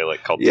down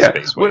toilet called the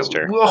Space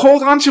Waster. Well,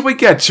 hold on till we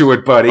get to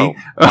it, buddy. Oh,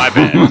 my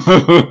bad.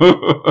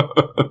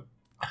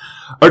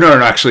 Oh,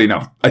 no, actually,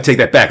 no. I take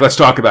that back. Let's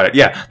talk about it.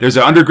 Yeah, there's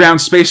an underground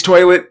space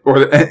toilet,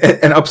 or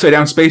an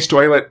upside-down space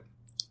toilet.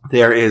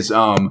 There is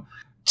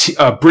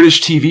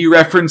British TV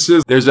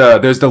references. There's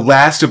the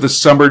Last of the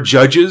Summer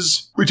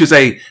Judges, which is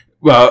a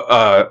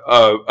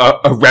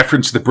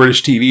reference to the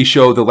British TV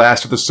show The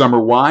Last of the Summer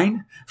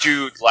Wine.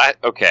 Dude,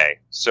 okay,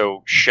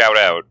 so shout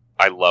out.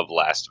 I love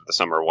Last of the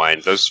Summer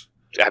Wine.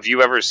 Have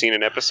you ever seen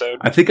an episode?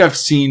 I think I've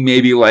seen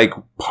maybe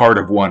part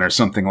of one or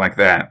something like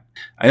that.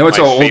 I know it's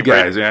all old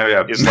guys.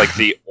 Yeah. Is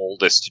the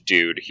oldest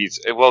dude.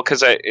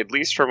 Because at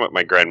least from what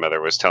my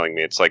grandmother was telling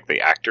me, it's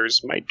the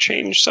actors might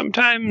change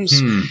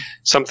sometimes,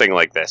 something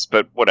like this.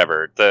 But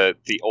whatever. The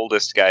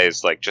oldest guy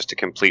is just a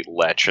complete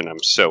lech, and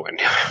I'm so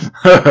into him.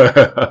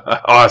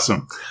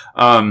 Awesome.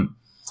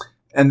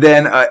 And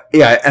then,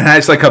 and I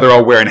just like how they're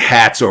all wearing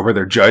hats over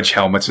their judge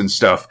helmets and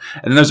stuff.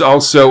 And then there's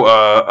also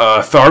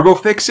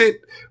Thargo Fix-It,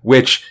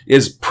 which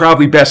is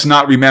probably best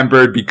not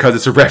remembered because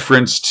it's a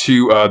reference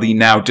to the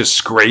now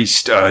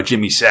disgraced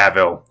Jimmy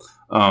Savile.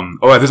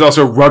 There's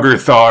also Rugger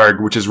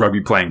Tharg, which is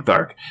rugby playing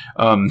Tharg.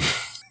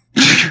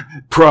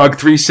 Prague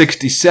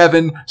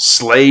 367,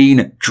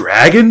 Slain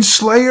Dragon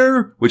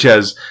Slayer, which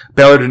has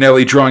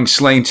Bellardinelli drawing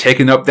Slain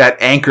taking up that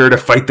anchor to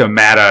fight the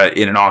Mata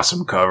in an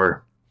awesome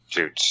cover.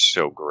 Dude,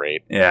 so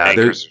great. Yeah,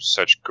 anchors are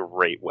such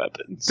great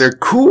weapons. They're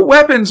cool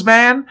weapons,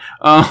 man.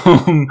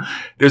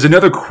 There's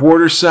another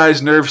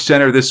quarter-size nerve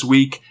center this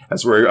week,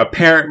 as we're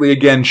apparently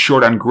again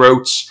short on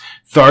groats.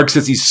 Tharg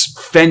says he's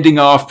fending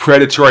off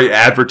predatory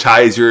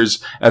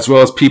advertisers, as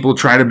well as people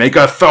trying to make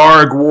a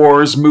Tharg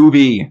Wars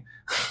movie.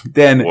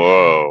 Then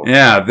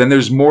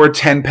there's more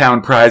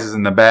 10-pound prizes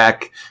in the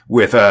back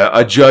with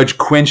a Judge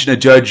Quinch and a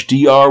Judge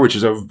DR, which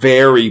is a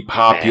very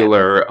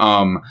popular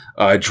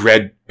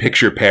Dredd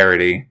picture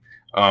parody.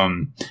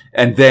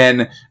 And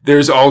then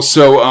there's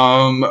also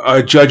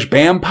a Judge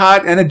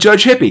Bampot and a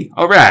Judge Hippie.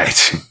 All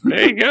right.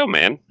 There you go,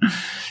 man.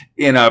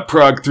 In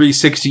Prague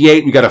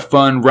 368, we got a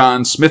fun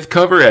Ron Smith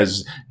cover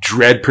as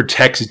Dredd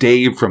protects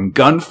Dave from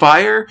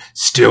gunfire.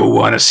 Still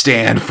want to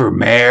stand for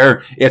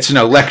mayor. It's an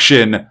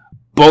election,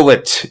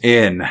 bullet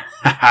in.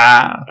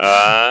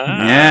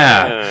 Yeah.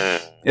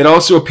 It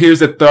also appears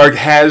that Tharg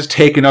has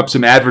taken up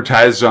some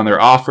advertisers on their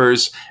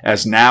offers,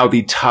 as now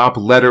the top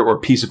letter or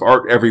piece of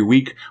art every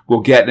week will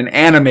get an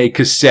anime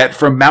cassette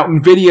from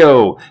Mountain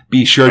Video.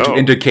 Be sure to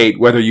indicate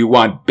whether you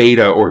want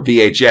beta or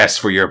VHS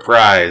for your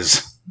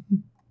prize.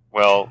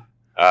 Well,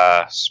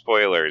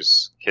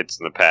 spoilers, kids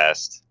in the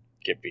past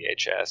get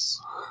VHS.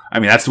 I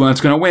mean, that's the one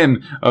that's going to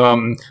win.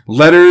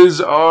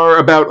 Letters are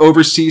about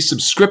overseas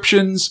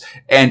subscriptions,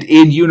 and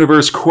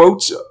in-universe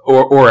quotes,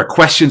 or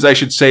questions, I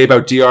should say,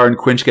 about DR and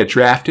Quinch get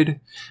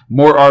drafted.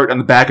 More art on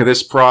the back of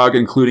this prog,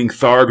 including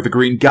Tharg the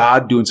Green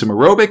God doing some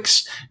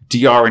aerobics,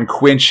 DR and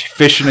Quinch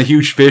fishing a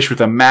huge fish with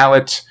a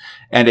mallet,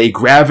 and a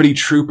Gravity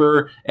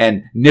Trooper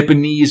and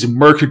Nipponese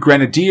Merc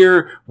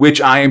Grenadier,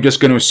 which I am just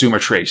going to assume are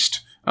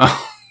traced.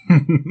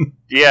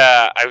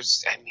 Yeah,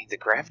 the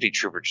Gravity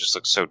Trooper just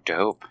looks so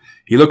dope.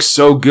 He looks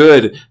so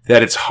good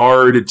that it's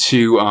hard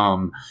to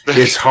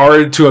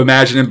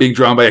imagine him being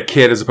drawn by a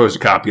kid as opposed to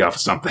copy off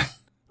of something.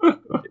 It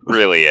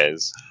really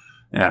is.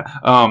 Yeah.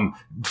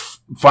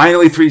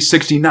 Finally,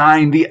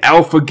 369. The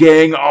Alpha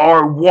Gang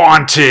are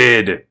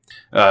wanted.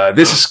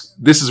 This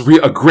is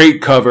a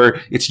great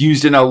cover. It's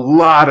used in a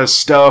lot of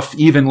stuff.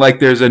 Even like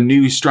there's a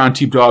new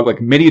Strontium Dog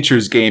like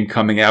miniatures game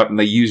coming out, and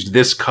they used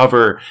this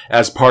cover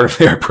as part of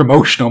their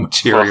promotional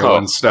material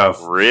and stuff.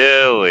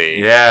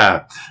 Really?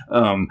 Yeah.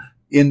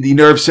 In the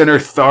Nerve Center,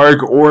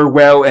 Tharg,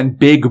 Orwell, and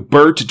Big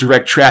Bert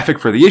direct traffic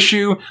for the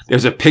issue.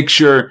 There's a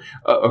picture.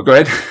 Go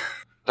ahead.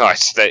 No,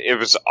 it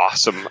was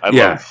awesome. I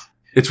love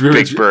it's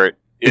really Big Bert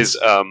is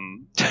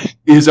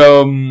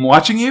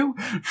watching you.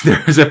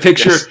 There's a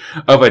picture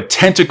of a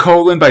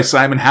Tentacolon by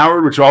Simon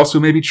Howard, which also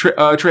may be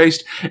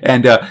traced.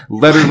 And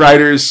letter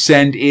writers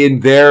send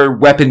in their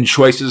weapon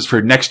choices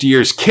for next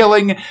year's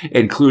killing,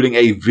 including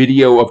a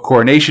video of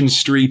Coronation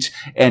Street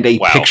and a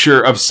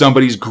picture of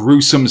somebody's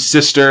gruesome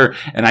sister.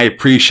 And I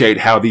appreciate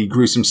how the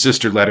gruesome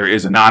sister letter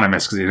is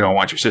anonymous because they don't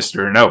want your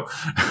sister to know.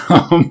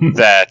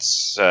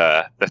 That's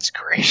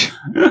great.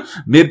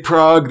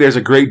 Mid-prog, there's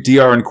a great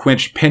DR and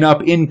Quinch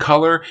pinup in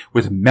color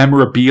with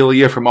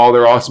memorabilia from all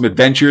their awesome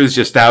adventures,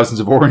 just thousands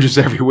of oranges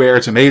everywhere.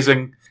 It's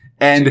amazing.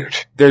 And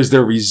there's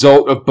the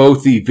result of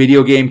both the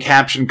video game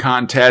caption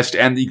contest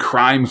and the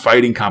crime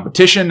fighting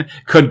competition.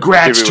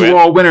 Congrats to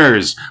all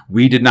winners.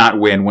 We did not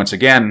win once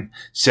again.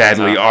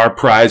 Sadly, our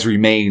prize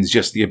remains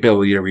just the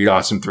ability to read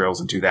Awesome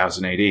Thrills in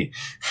 2000 AD.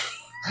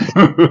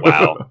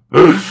 Wow.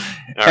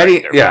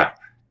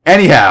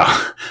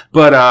 Anyhow,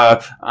 but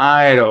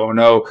I don't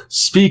know.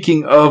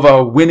 Speaking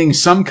of winning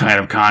some kind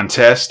of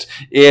contest,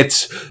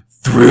 it's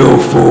Thrill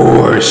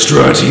for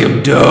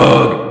Strontium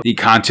Dog, the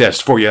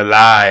contest for your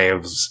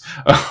lives.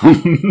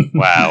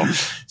 Wow.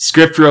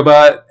 Script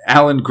robot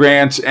Alan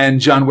Grant and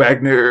John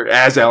Wagner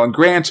as Alan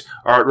Grant.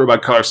 Art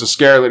robot Carlos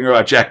Scarlett and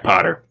robot Jack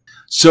Potter.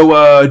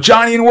 So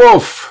Johnny and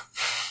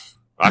Wolf.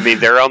 I mean,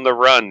 they're on the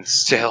run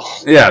still.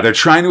 Yeah, they're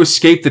trying to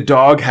escape the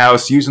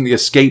doghouse using the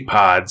escape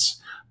pods.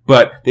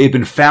 But they've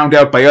been found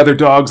out by other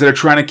dogs that are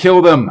trying to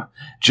kill them.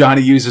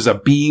 Johnny uses a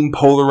beam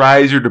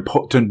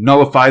polarizer to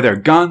nullify their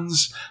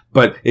guns,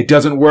 but it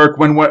doesn't work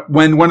when one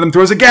of them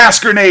throws a gas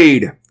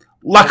grenade.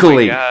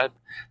 Luckily,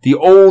 the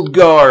Old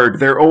Guard,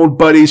 their old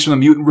buddies from the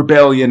Mutant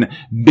Rebellion,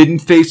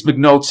 Midden-Face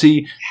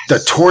McNulty, the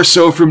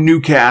Torso from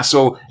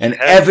Newcastle, and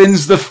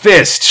Evans the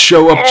Fist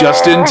show up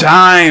just in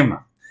time.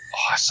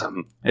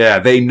 Awesome. Yeah,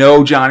 they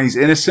know Johnny's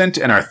innocent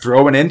and are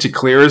throwing in to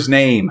clear his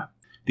name.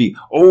 The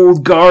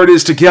Old Guard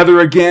is together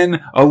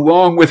again,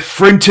 along with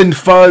Frinton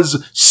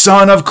Fuzz,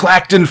 son of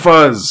Clacton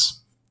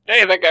Fuzz.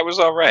 Hey, that guy was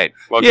all right.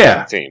 Welcome to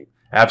the team.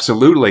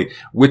 Absolutely.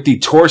 With the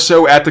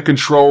Torso at the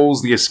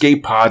controls, the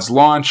escape pods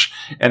launch,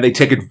 and they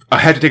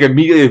had to take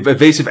immediate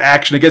evasive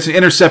action against an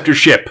interceptor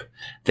ship.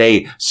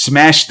 They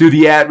smash through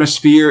the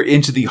atmosphere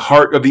into the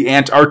heart of the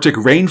Antarctic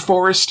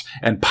rainforest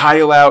and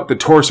pile out. The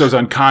Torso's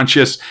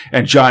unconscious,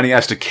 and Johnny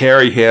has to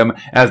carry him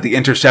as the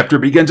interceptor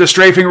begins a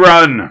strafing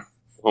run.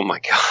 Oh my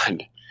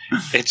god.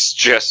 It's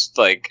just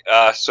like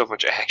so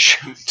much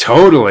action.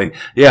 Totally.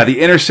 Yeah, the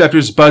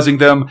interceptor's buzzing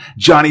them.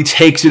 Johnny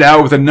takes it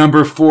out with a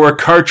number 4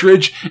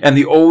 cartridge, and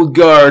the Old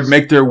Guard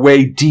make their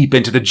way deep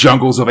into the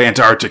jungles of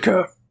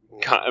Antarctica.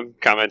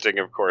 Commenting,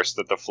 of course,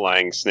 that the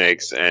flying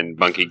snakes and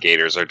monkey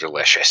gators are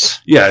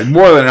delicious. Yeah,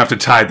 more than enough to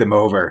tide them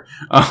over.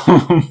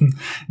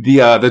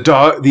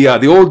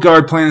 The Old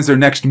Guard plans their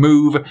next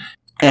move.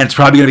 And it's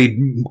probably going to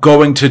be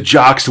going to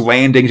Jock's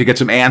Landing to get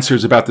some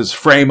answers about this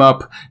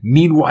frame-up.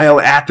 Meanwhile,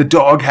 at the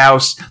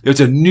doghouse, there's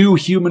a new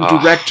human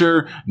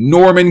director,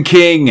 Norman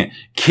King.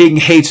 King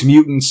hates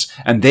mutants,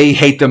 and they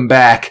hate them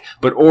back,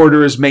 but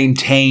order is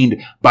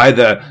maintained by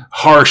the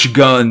harsh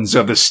guns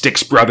of the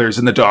Styx brothers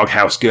and the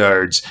doghouse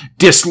guards.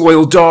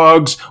 Disloyal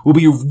dogs will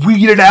be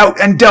weeded out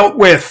and dealt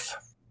with.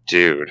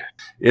 Dude.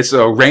 It's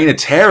a reign of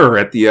terror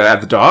at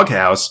the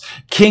doghouse.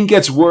 King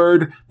gets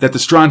word that the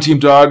Strontium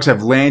dogs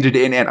have landed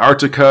in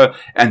Antarctica,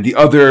 and the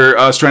other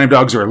Strontium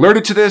dogs are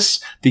alerted to this.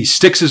 The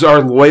Styxes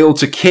are loyal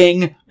to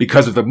King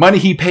because of the money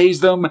he pays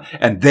them,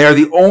 and they're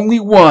the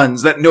only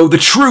ones that know the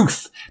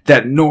truth.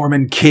 that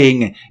Norman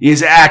King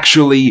is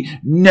actually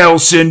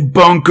Nelson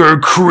Bunker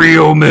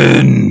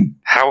Creelman.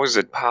 How is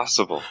it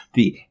possible?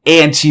 The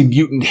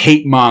anti-mutant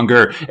hate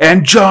monger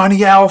and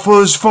Johnny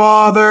Alpha's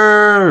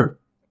father.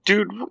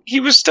 Dude, he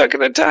was stuck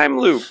in a time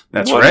loop.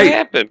 That's what right. What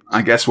happened?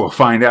 I guess we'll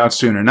find out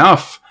soon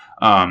enough.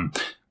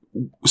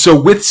 So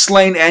with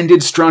Slain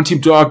ended, Strontium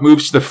Dog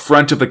moves to the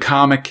front of the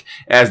comic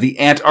as the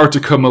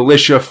Antarctica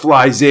militia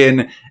flies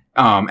in,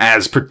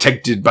 as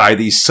protected by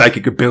the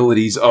psychic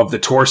abilities of the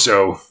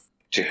torso.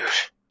 Dude.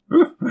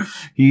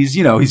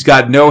 He's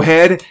got no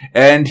head,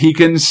 and he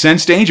can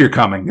sense danger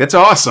coming. That's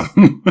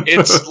awesome.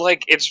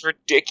 It's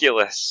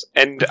ridiculous.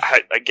 And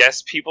I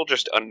guess people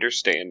just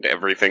understand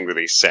everything that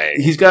he's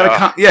saying. He's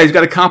got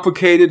a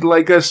complicated,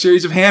 a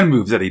series of hand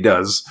moves that he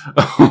does.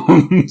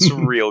 It's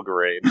real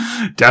great.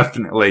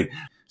 Definitely.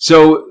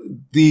 So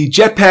the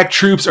jetpack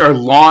troops are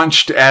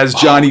launched as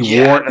Johnny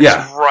warns.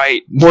 That's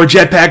right. More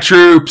jetpack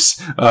troops.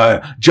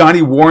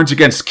 Johnny warns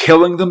against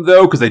killing them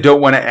though, because they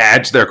don't want to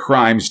add to their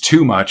crimes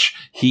too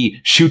much. He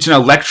shoots an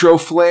electro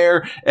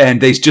flare, and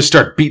they just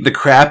start beating the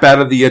crap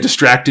out of the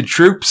distracted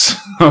troops.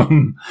 Oh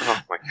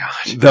my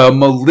god.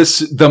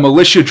 The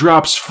militia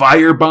drops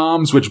fire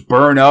bombs, which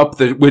burn up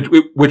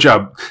which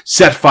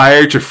set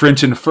fire to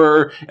Frinton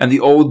Fur, and the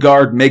old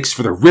guard makes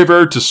for the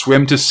river to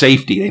swim to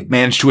safety. They've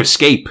managed to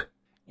escape.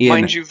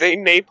 Mind you, they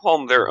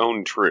napalm their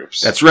own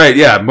troops. That's right.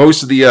 Yeah,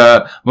 most of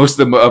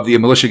the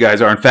militia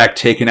guys are in fact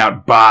taken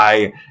out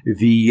by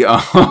the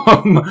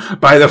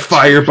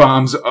fire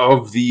bombs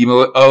of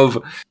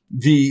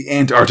the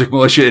Antarctic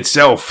militia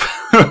itself.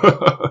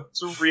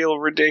 It's real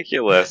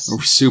ridiculous.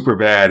 Super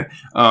bad.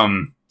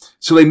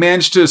 So they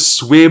managed to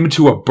swim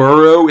to a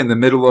burrow in the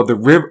middle of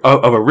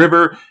a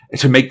river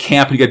to make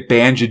camp and get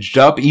bandaged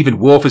up. Even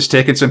Wolf has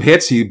taken some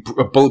hits. A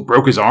bullet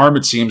broke his arm,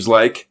 it seems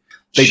like.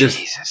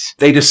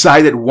 They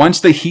decide that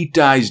once the heat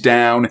dies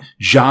down,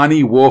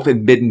 Johnny, Wolf,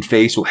 and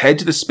Middenface will head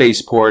to the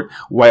spaceport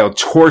while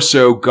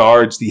Torso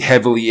guards the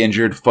heavily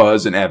injured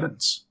Fuzz and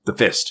Evans, the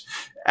Fist.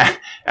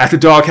 At the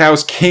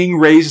doghouse, King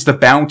raises the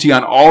bounty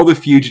on all the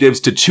fugitives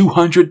to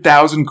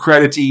 200,000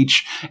 credits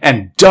each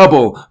and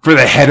double for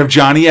the head of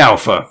Johnny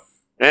Alpha.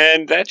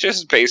 And that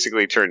just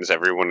basically turns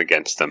everyone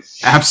against them.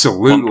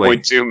 Absolutely.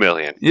 1.2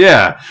 million.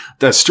 Yeah.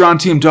 The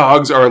Strontium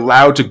Dogs are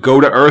allowed to go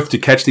to Earth to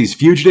catch these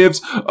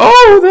fugitives.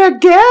 Oh, they're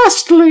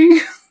ghastly!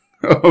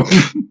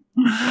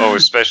 Oh,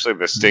 especially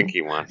the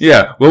stinky one.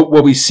 Yeah.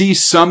 Well, we see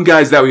some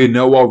guys that we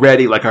know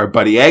already, like our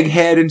buddy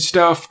Egghead and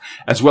stuff,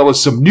 as well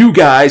as some new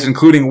guys,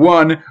 including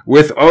one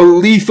with a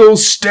lethal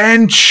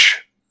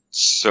stench.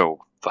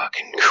 So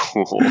fucking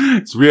cool.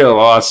 It's real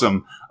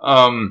awesome.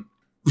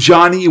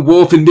 Johnny,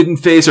 Wolf, and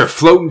Middenface are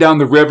floating down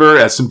the river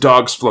as some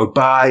dogs float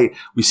by.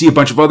 We see a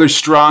bunch of other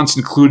Stronts,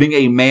 including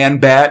a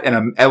man-bat and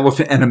an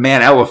elephant and a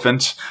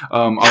man-elephant,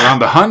 around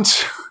the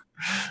hunt.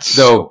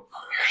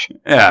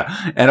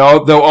 And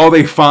all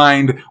they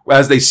find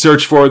as they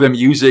search for them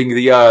using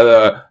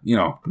the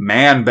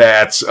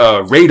man-bat's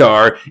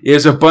radar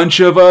is a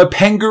bunch of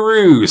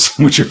pengaroos,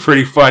 which are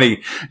pretty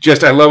funny.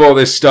 I love all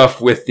this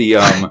stuff with the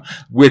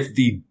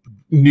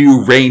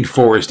new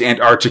rainforest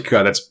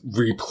Antarctica that's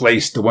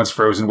replaced the once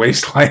frozen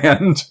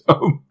wasteland.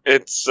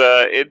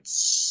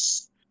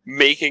 It's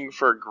making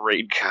for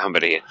great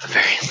comedy at the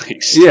very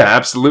least. Yeah,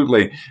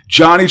 absolutely.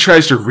 Johnny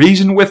tries to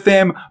reason with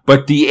them,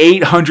 but the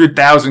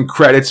 800,000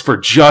 credits for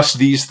just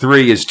these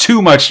three is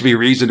too much to be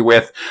reasoned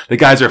with. The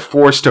guys are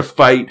forced to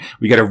fight.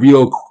 We get a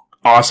real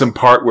awesome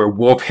part where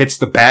Wolf hits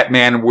the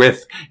Batman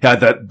with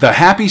the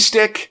happy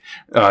stick.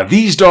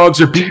 These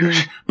dogs are beaten,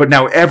 but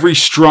now every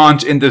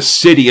Stront in the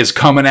city is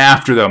coming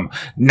after them.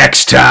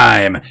 Next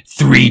time,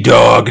 3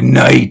 Dog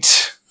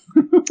Night.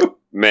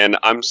 Man,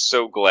 I'm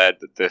so glad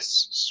that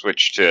this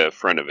switched to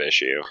front of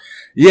issue.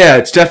 Yeah,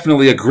 it's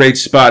definitely a great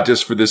spot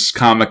just for this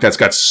comic that's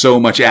got so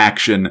much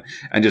action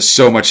and just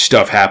so much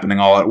stuff happening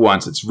all at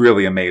once. It's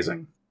really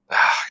amazing.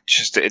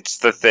 It's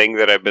the thing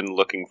that I've been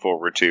looking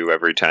forward to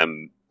every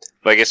time.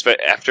 Like,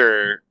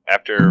 after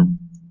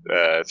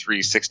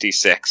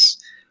 366,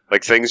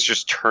 like, things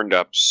just turned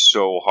up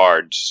so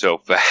hard, so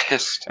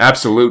fast.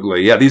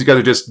 Absolutely. Yeah, these guys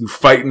are just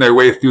fighting their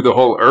way through the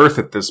whole Earth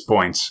at this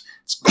point.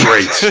 It's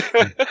great.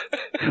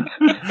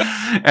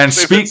 And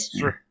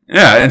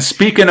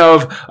speaking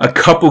of a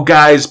couple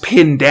guys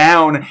pinned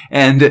down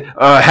and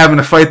having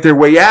to fight their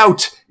way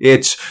out,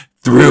 it's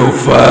Thrill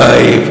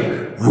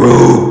 5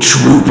 Rogue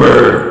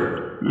Trooper.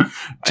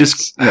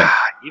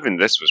 Even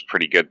this was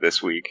pretty good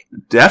this week.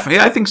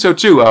 Definitely, I think so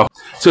too.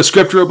 So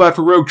script robot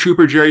for Rogue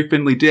Trooper Jerry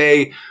Finley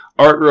Day,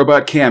 art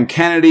robot Cam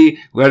Kennedy,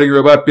 lettering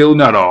robot Bill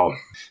Nuttall.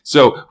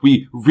 So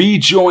we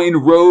rejoin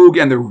Rogue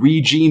and the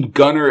regened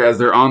Gunner as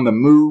they're on the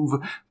move,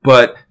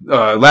 but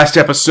last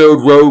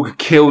episode Rogue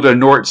killed a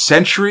Nort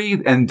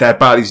sentry, and that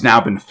body's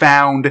now been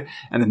found,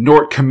 and the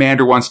Nort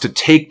commander wants to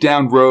take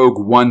down Rogue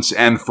once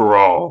and for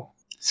all.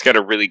 He's got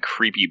a really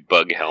creepy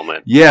bug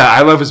helmet. Yeah,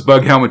 I love his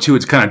bug helmet too.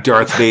 It's kind of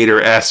Darth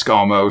Vader-esque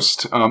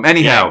almost.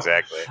 Anyhow, Yeah,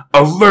 exactly.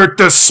 Alert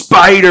the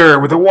Spider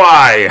with a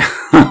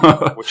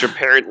Y. Which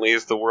apparently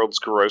is the world's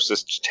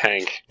grossest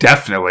tank.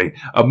 Definitely.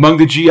 Among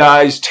the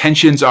GIs,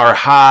 tensions are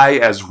high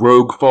as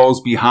Rogue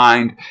falls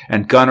behind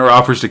and Gunner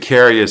offers to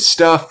carry his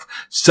stuff.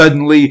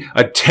 Suddenly,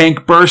 a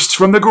tank bursts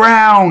from the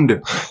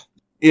ground.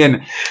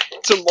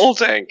 It's a mole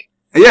tank.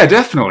 Yeah,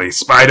 definitely.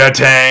 Spider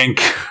tank.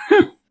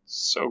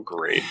 So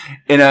great.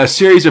 In a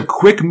series of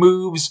quick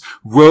moves,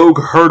 Rogue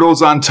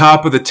hurdles on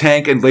top of the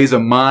tank and lays a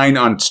mine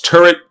on its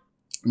turret,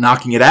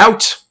 knocking it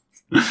out.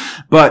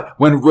 But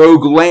when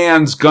Rogue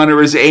lands,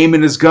 Gunner is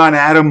aiming his gun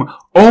at him.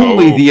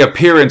 Only the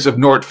appearance of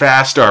Nort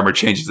Fast Armor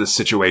changes the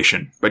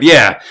situation. But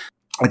yeah,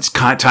 it's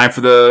time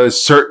for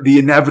the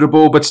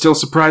inevitable but still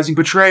surprising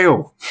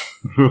betrayal.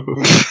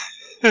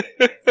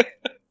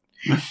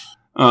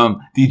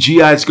 The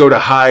GIs go to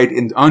hide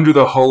under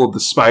the hull of the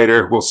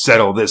Spider. We'll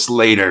settle this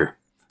later.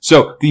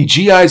 So the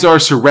GIs are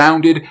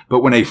surrounded,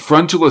 but when a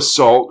frontal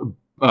assault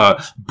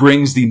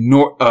begins, the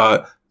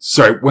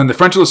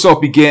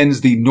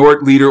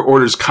Nort leader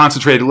orders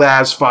concentrated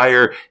las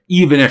fire,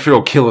 even if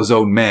it'll kill his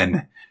own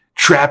men.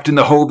 Trapped in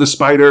the hull of the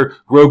Spider,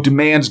 Rogue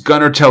demands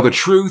Gunner tell the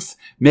truth,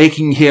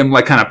 making him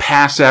kind of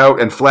pass out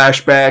and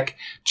flashback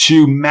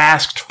to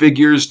masked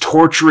figures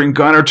torturing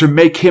Gunner to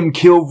make him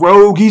kill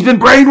Rogue. He's been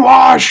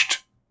brainwashed!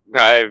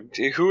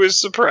 Who is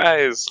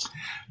surprised?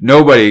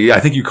 Nobody.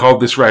 I think you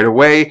called this right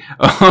away.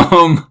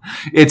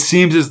 It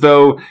seems as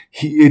though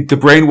the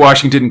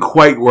brainwashing didn't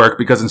quite work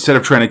because instead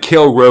of trying to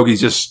kill Rogue, he's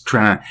just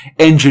trying to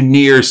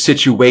engineer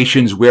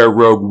situations where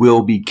Rogue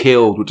will be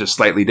killed, which is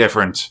slightly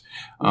different.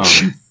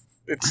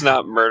 It's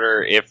not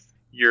murder if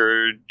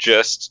you're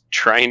just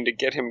trying to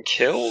get him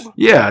killed.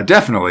 Yeah,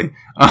 definitely.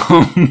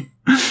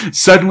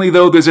 Suddenly,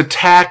 though, there's an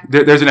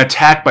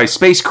attack by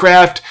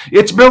spacecraft.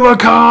 It's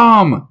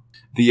Millicom!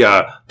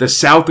 The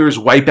Southers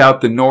wipe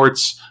out the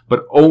Norts,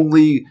 but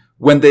only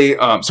when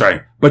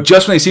but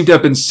just when they seem to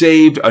have been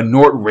saved, a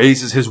Nort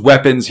raises his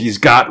weapons. He's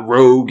got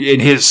Rogue in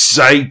his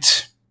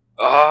sight.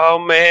 Oh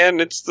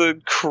man, it's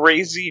the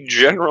crazy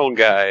general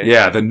guy.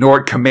 Yeah, the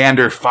Nort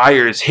commander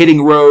fires,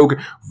 hitting Rogue.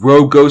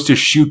 Rogue goes to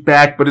shoot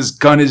back, but his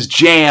gun is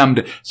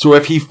jammed, so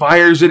if he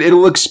fires it,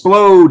 it'll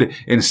explode.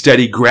 Instead,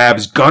 he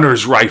grabs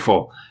Gunner's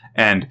rifle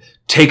and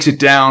takes it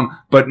down,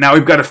 but now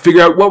we've got to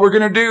figure out what we're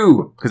going to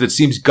do, because it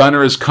seems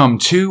Gunner has come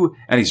to,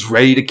 and he's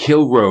ready to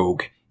kill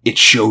Rogue. It's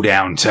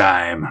showdown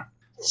time.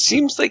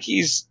 Seems like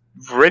he's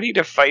ready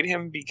to fight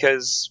him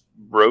because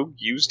Rogue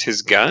used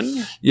his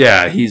gun?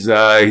 Yeah, he's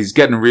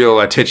getting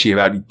real titchy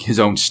about his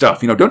own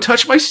stuff. Don't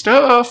touch my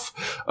stuff.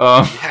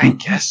 I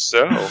guess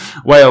so.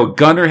 While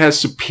Gunner has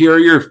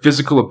superior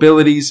physical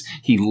abilities,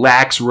 he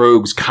lacks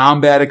Rogue's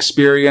combat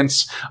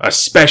experience,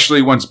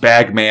 especially once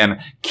Bagman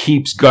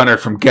keeps Gunner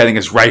from getting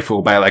his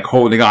rifle by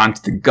holding on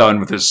to the gun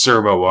with his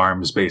servo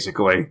arms,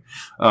 basically.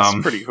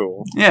 That's pretty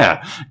cool.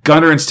 Yeah.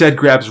 Gunner instead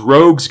grabs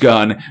Rogue's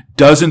gun,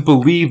 doesn't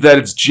believe that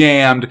it's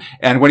jammed,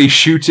 and when he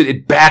shoots it,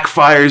 it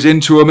backfires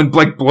into him and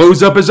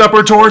blows up his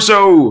upper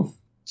torso.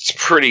 It's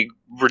pretty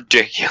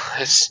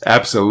ridiculous.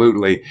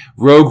 Absolutely.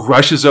 Rogue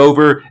rushes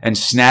over and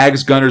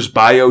snags Gunner's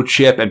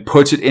biochip and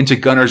puts it into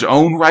Gunner's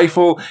own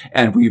rifle,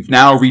 and we've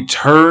now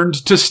returned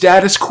to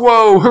status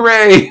quo.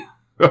 Hooray!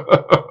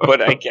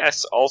 But I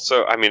guess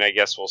also, I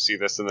guess we'll see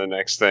this in the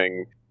next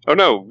thing. Oh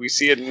no, we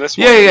see it in this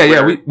one.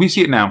 Yeah. We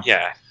see it now.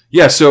 Yeah.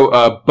 Yeah,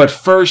 so, but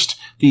first,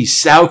 the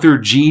Souther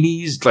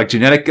genies,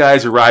 genetic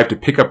guys, arrive to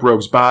pick up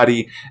Rogue's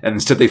body, and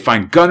instead they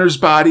find Gunner's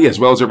body, as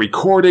well as a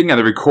recording, and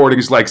the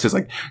recording says,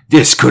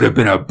 this could have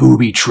been a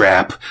booby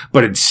trap,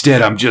 but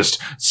instead I'm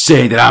just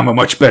saying that I'm a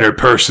much better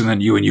person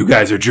than you, and you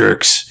guys are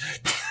jerks.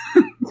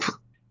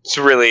 It's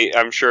really,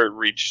 I'm sure it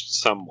reached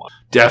someone.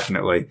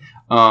 Definitely.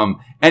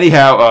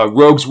 Anyhow,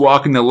 Rogue's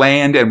walking the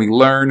land, and we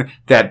learn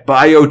that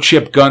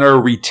Biochip Gunner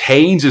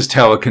retains his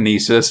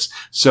telekinesis.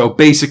 So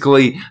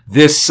basically,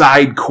 this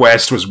side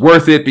quest was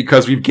worth it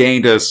because we've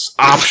gained this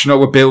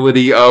optional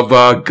ability of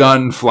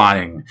gun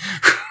flying.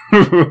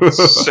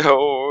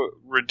 So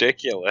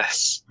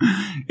ridiculous.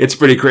 It's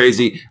pretty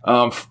crazy.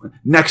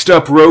 Next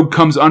up, Rogue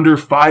comes under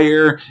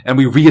fire, and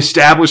we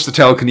reestablish the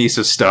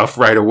telekinesis stuff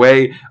right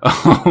away.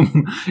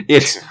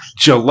 It's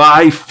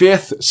July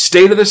 5th,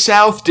 State of the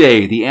South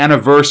Day, the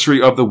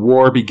anniversary of the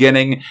war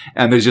beginning,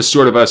 and there's just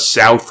sort of a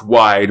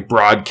South-wide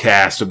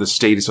broadcast of the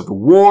status of the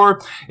war,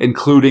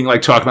 including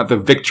talking about the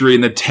victory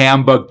in the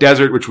Tambuk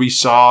Desert, which we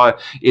saw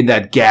in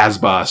that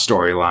Gazba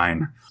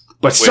storyline.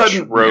 But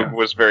Rogue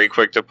was very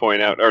quick to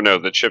point out, or no,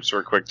 the chips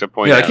were quick to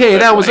point out. Hey,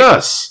 that was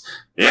us.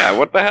 Yeah,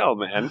 what the hell,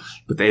 man?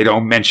 But they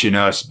don't mention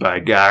us, by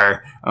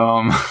gar.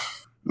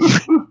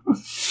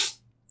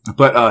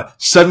 But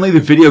suddenly the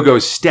video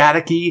goes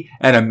staticky,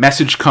 and a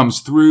message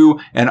comes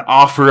through, an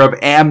offer of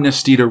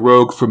amnesty to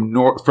Rogue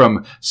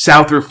from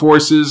Souther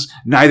forces,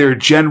 neither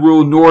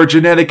general nor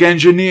genetic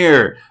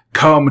engineer.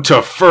 Come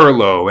to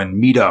Furlough and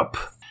meet up.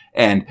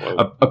 And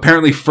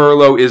apparently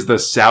Furlough is the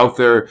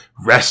Souther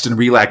rest and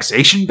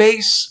relaxation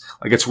base.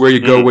 Like, it's where you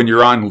go when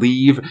you're on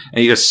leave,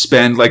 and you just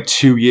spend, like,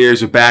 2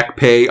 years of back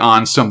pay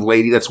on some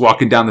lady that's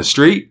walking down the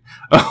street.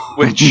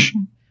 Which,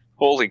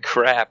 holy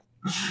crap.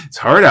 It's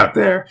hard out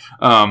there.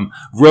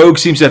 Rogue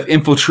seems to have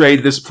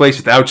infiltrated this place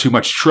without too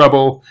much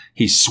trouble.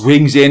 He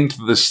swings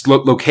into this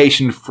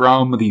location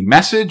from the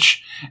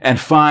message and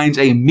finds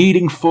a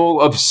meeting full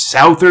of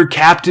Souther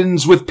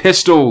captains with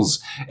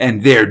pistols,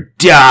 and they're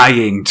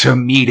dying to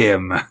meet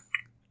him.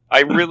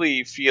 I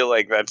really feel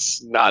like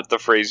that's not the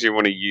phrase you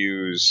want to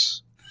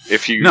use.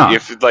 If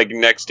like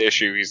next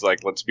issue he's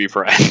like, let's be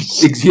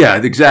friends.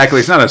 Yeah, exactly.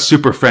 It's not a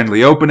super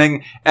friendly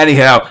opening.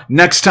 Anyhow,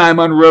 next time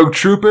on Rogue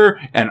Trooper,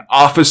 an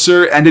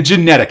officer and a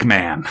genetic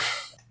man.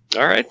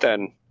 All right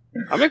then.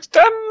 I'm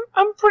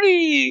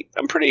pretty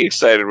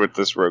excited with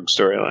this Rogue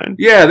storyline.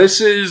 Yeah,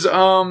 this is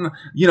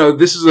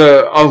this is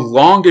a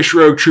longish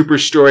Rogue Trooper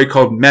story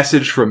called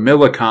Message from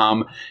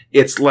Millicom.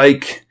 It's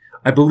like,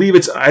 I believe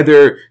it's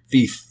either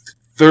the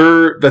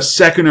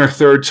second or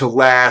third to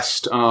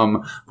last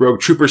Rogue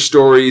Trooper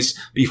stories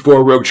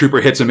before Rogue Trooper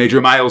hits a major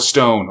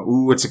milestone.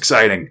 Ooh, it's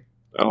exciting.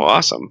 Oh,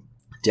 awesome.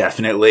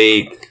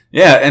 Definitely.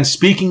 Yeah, and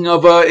speaking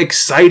of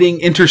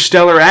exciting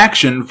interstellar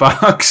action,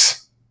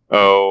 Fox.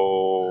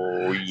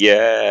 Oh,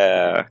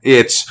 yeah.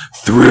 It's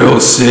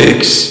Thrill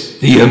 6,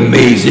 The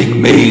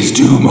Amazing Maze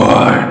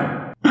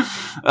Dumar.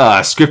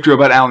 Script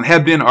robot Alan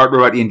Hebden, art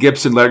robot Ian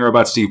Gibson, lettering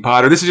robot Steve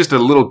Potter. This is just a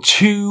little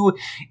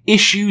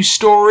 2-issue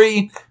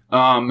story.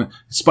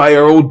 It's by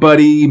our old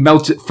buddy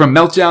from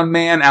Meltdown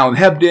Man, Alan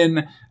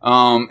Hebden,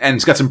 and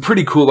it's got some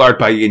pretty cool art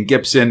by Ian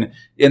Gibson.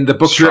 In the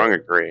book, strong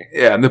agree.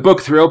 Yeah, in the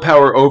book Thrill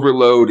Power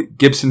Overload,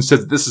 Gibson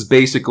says that this is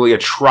basically a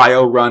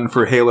trial run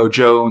for Halo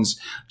Jones,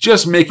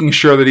 just making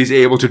sure that he's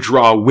able to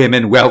draw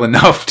women well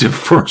enough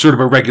for sort of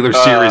a regular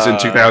series in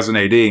 2000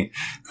 AD.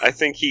 I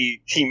think he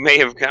may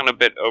have gone a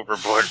bit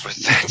overboard with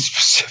that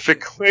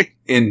specifically.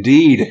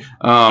 Indeed.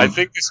 I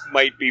think this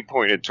might be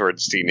pointed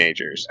towards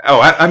teenagers. Oh,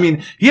 I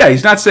mean, yeah,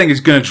 he's not saying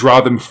he's going to draw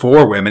them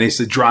for women.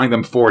 He's drawing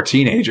them for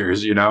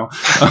teenagers, you know?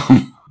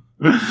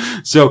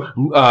 So,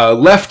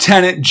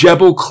 Lieutenant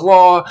Jebel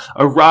Claw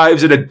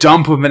arrives at a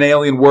dump of an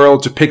alien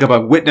world to pick up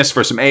a witness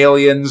for some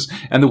aliens,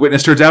 and the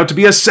witness turns out to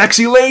be a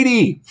sexy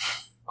lady.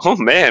 Oh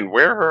man,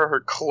 where are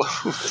her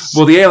clothes?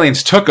 Well, the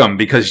aliens took them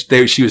because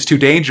she was too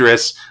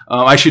dangerous.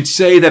 I should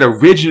say that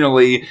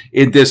originally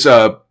in this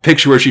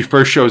picture where she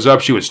first shows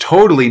up, she was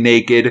totally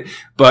naked,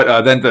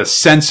 but then the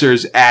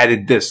censors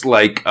added this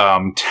like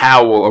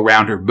towel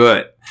around her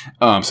butt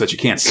so that you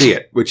can't see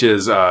it, which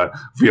is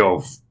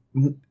real,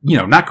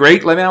 not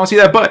great. Like, I want to see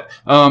that butt.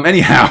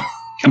 Anyhow,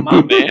 come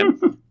on, man.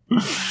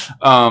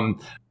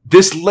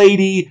 This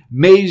lady,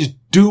 Maze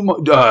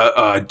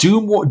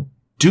Dumoir,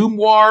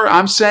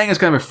 I'm saying it's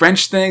kind of a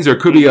French thing, or it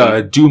could be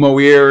a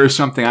Dumoir or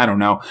something, I don't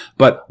know.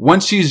 But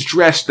once she's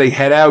dressed, they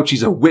head out.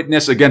 She's a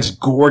witness against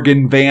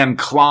Gorgon Van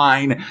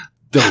Klein,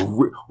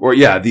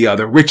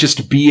 the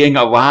richest being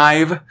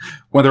alive.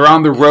 When they're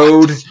on the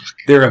road,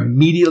 they're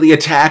immediately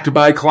attacked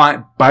by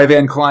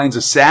Van Klein's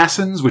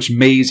assassins, which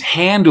Maze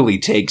handily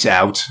takes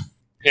out.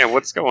 Yeah,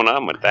 what's going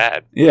on with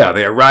that? Yeah,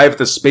 they arrive at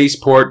the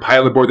spaceport,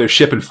 pilot aboard their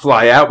ship, and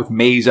fly out with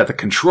Maze at the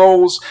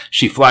controls.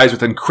 She flies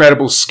with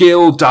incredible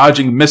skill,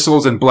 dodging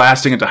missiles and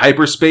blasting into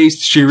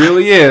hyperspace. She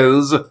really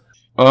is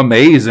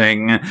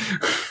amazing.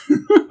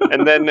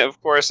 And then,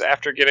 of course,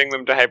 after getting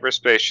them to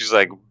hyperspace, she's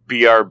like,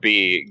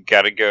 BRB,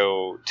 gotta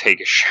go take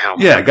a shower.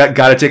 Yeah,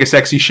 gotta take a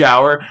sexy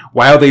shower.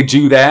 While they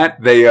do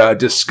that, they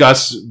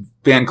discuss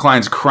Van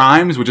Klein's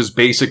crimes, which is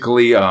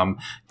basically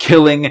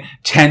killing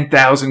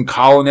 10,000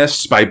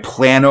 colonists by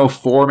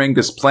planoforming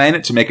this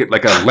planet to make it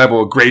like a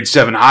level grade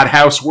 7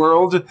 hothouse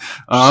world.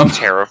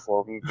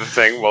 Terraforming the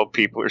thing while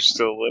people are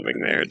still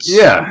living there.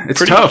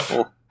 It's tough.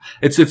 Cool.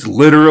 It's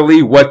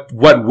literally what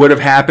would have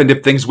happened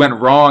if things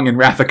went wrong in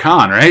Wrath of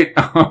Khan, right?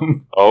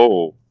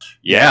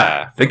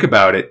 Yeah. Think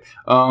about it.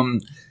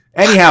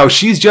 Anyhow,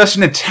 she's just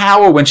in a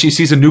towel when she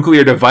sees a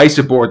nuclear device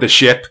aboard the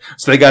ship,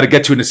 so they got to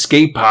get to an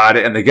escape pod,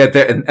 and they get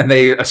there, and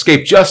they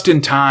escape just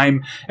in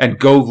time and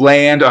go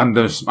land on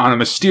a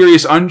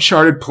mysterious,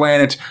 uncharted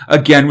planet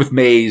again with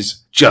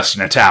Maze just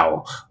in a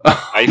towel.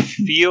 I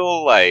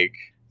feel like,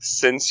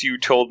 since you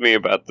told me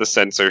about the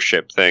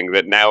censorship thing,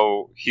 that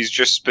now he's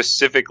just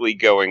specifically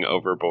going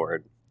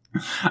overboard.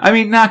 I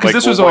mean, because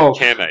this was all. What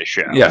can I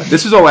show? Yeah,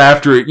 this is all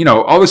after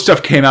all this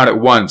stuff came out at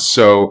once.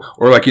 So,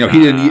 or he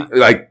didn't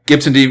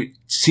Gibson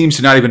seems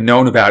to not even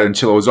known about it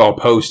until it was all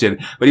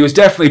posted. But he was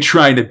definitely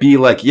trying to be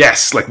like,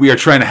 yes, like we are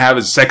trying to have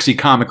as sexy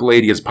comic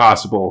lady as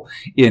possible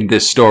in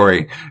this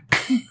story.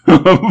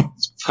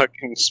 It's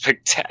fucking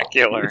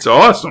spectacular. It's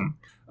awesome.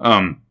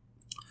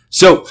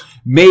 So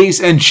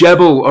Maze and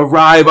Jebel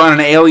arrive on an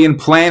alien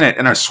planet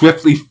and are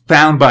swiftly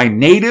found by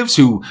natives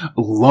who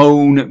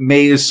loan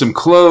Maze some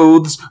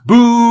clothes.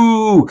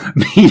 Boo!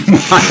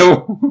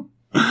 Meanwhile,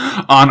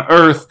 on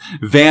Earth,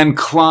 Van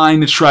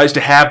Klein tries to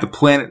have the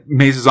planet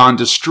Maze is on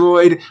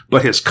destroyed,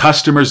 but his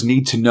customers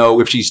need to know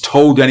if she's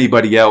told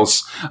anybody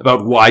else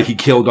about why he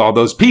killed all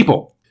those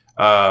people.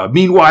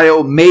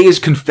 Meanwhile, Maze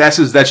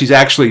confesses that she's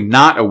actually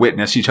not a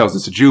witness. She tells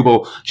this to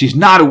Jubal. She's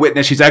not a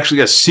witness. She's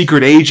actually a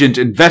secret agent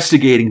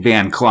investigating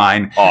Van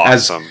Klein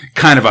as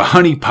kind of a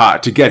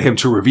honeypot to get him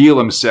to reveal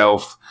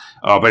himself.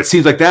 But it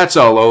seems like that's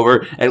all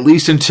over, at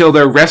least until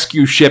their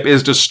rescue ship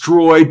is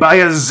destroyed by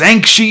a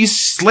Xangshi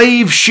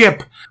slave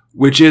ship,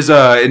 which is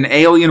an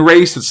alien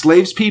race that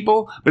slaves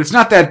people. But it's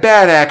not that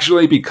bad,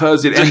 actually,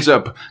 because it ends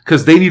up,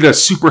 because they need a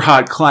super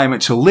hot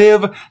climate to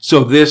live.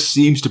 So this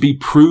seems to be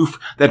proof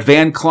that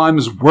Van Klein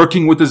is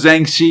working with the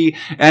Xangshi,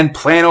 and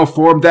Plano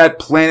formed that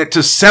planet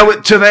to sell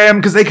it to them,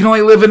 because they can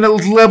only live in a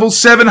level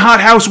 7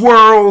 hothouse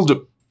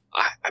world.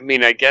 I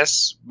mean, I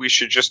guess we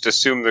should just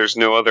assume there's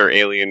no other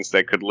aliens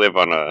that could live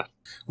on a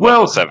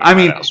Well, I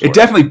mean, it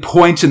definitely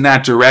points in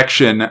that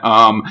direction.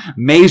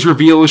 Maze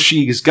reveals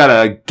she's got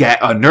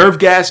a nerve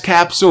gas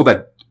capsule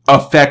that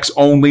affects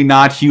only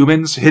not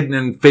humans, hidden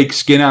in fake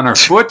skin on her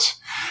foot.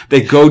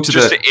 They go to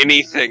just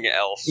anything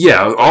else.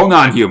 Yeah, all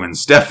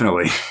non-humans,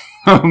 definitely.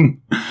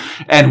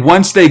 And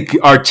once they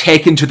are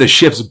taken to the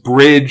ship's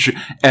bridge,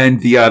 and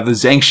the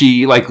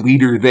Xangshi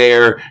leader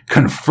there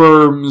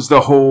confirms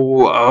the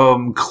whole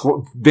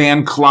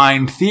Van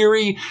Klein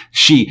theory,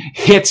 she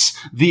hits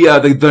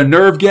the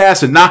nerve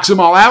gas and knocks them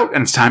all out,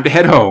 and it's time to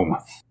head home.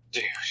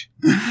 Dude,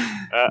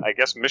 I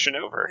guess mission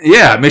over.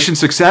 Yeah, mission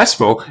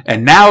successful.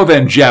 And now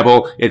then,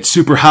 Jebel, it's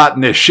super hot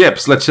in this ship,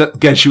 so let's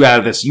get you out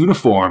of this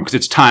uniform, because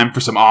it's time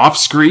for some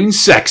off-screen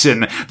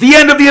sexing. The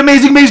end of the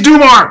Amazing Maze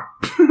Dumar!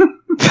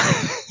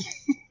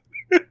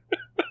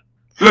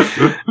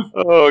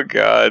 Oh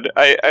God,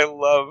 I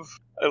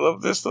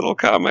love this little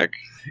comic.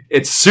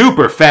 It's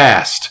super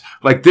fast.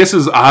 This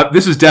is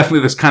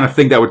definitely this kind of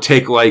thing that would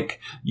take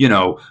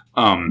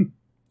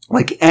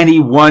any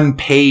one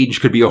page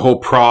could be a whole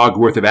prog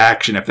worth of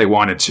action if they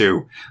wanted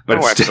to. But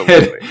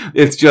instead,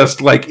 it's just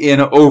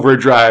in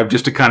overdrive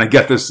just to kind of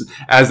get this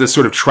as this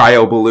sort of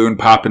trial balloon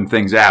popping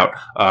things out.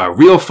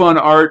 Real fun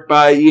art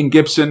by Ian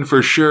Gibson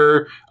for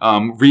sure.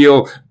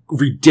 Real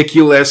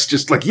ridiculous,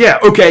 just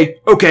okay,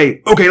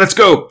 let's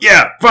go.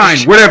 Yeah, fine,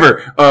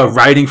 whatever.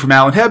 Writing from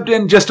Alan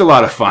Hebden, just a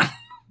lot of fun.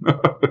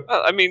 Well,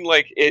 I mean,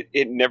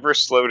 it never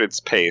slowed its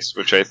pace,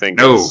 which I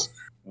think is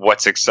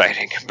what's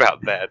exciting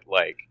about that.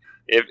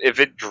 If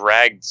it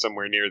dragged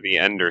somewhere near the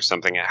end or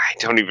something, I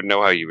don't even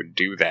know how you would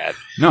do that.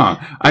 No,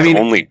 I mean,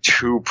 only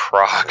 2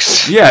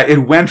 procs. Yeah, it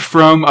went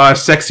from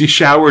sexy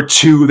shower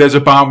to there's a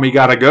bomb we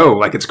gotta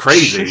go. It's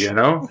crazy, you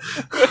know?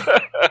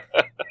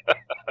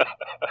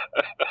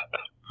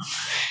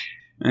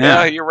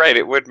 Yeah, you're right.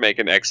 It would make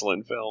an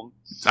excellent film.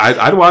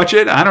 I'd watch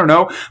it. I don't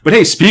know. But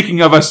hey,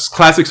 speaking of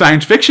classic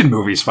science fiction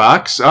movies,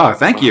 Fox. Oh,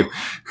 thank you.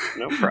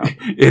 No problem.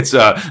 It's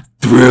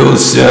Thrill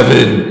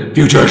 7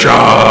 Future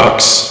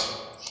Shocks.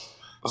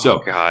 So,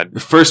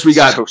 God. First we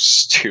got... So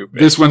stupid.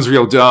 This one's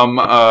real dumb.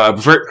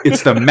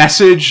 It's The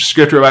Message,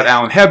 script robot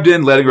Alan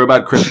Hebden, lettering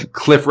robot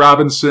Cliff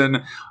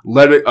Robinson,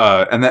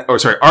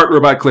 art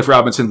robot Cliff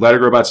Robinson,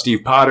 lettering robot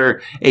Steve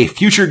Potter. A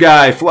future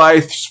guy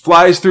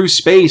flies through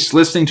space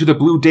listening to the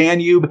Blue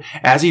Danube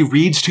as he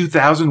reads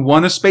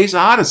 2001: A Space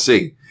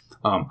Odyssey.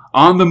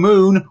 On the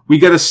moon, we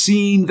get a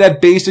scene that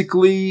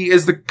basically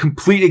is the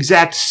complete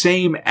exact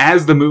same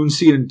as the moon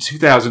scene in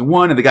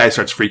 2001, and the guy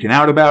starts freaking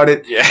out about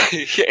it. Yeah,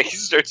 he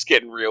starts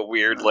getting real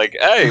weird,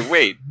 hey,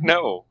 wait,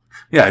 no.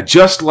 Yeah,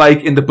 just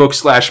like in the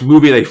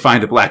book/movie, they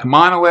find a black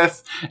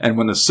monolith, and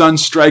when the sun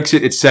strikes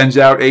it, it sends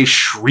out a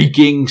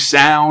shrieking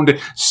sound.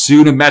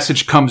 Soon a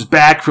message comes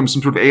back from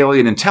some sort of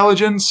alien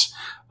intelligence.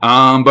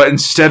 But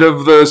instead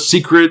of the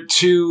secret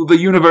to the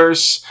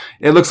universe,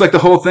 it looks like the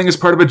whole thing is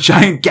part of a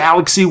giant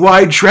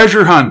galaxy-wide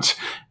treasure hunt.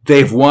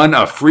 They've won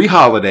a free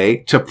holiday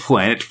to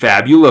Planet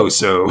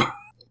Fabuloso.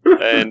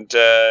 And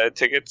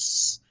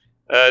tickets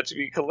to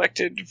be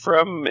collected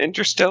from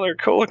Interstellar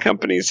Cola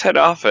Company's head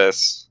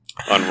office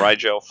on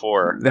Rigel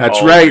 4. That's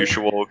All right.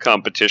 Usual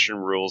competition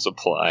rules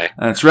apply.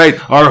 That's right.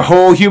 Our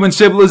whole human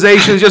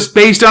civilization is just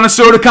based on a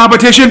soda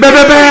competition.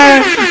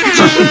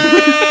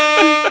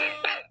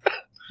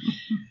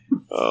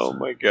 Oh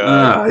my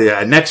God.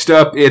 Yeah. Next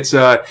up, it's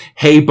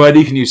hey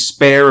buddy, can you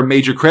spare a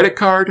major credit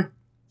card?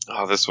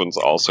 Oh, this one's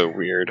also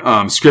weird.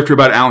 Script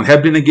robot Alan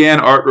Hebden again,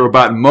 art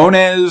robot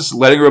Moniz,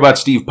 lettering robot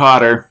Steve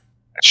Potter.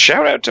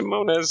 Shout out to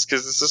Moniz,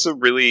 because this is a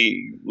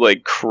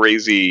really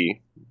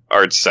crazy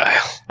art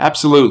style.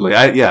 Absolutely.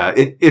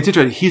 It's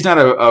interesting. He's not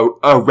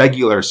a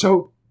regular,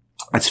 so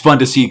it's fun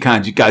to see you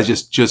guys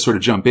just sort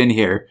of jump in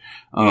here.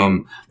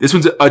 This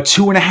one's a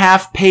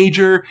 2.5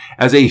 pager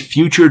as a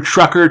future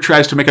trucker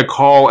tries to make a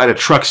call at a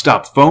truck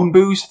stop phone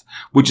booth,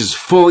 which is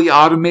fully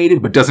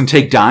automated but doesn't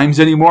take dimes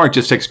anymore. It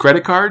just takes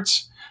credit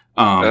cards.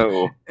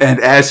 And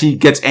as he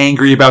gets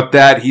angry about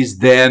that, he's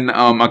then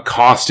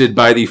accosted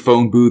by the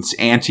phone booth's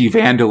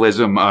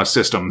anti-vandalism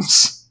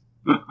systems.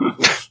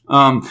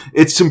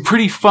 It's some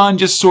pretty fun,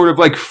 just sort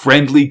of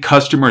friendly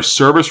customer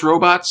service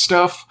robot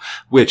stuff,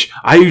 which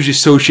I usually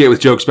associate with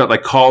jokes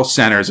about call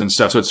centers and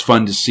stuff. So it's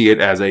fun to see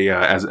it as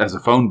a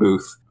phone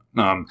booth.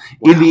 In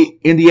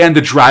the end,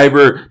 the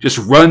driver just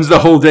runs the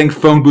whole dang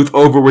phone booth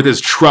over with his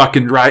truck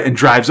and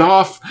drives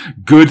off.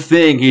 Good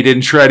thing he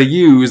didn't try to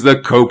use the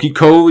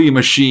Coca-Cola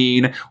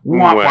machine.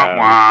 Wah, wah,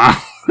 wah.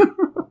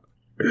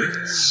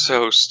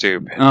 So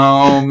stupid.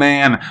 Oh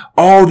man!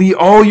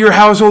 All your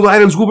household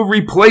items will be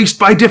replaced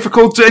by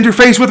difficult to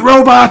interface with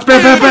robots.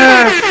 Bah, bah,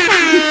 bah.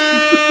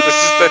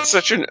 That's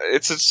such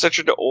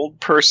an old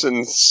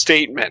person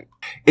statement.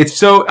 It's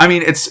so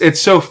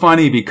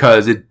funny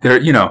because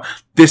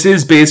this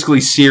is basically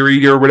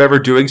Siri or whatever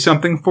doing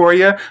something for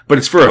you, but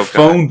it's for a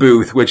phone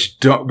booth which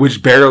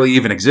barely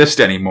even exist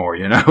anymore.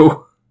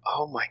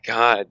 Oh my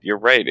God, you're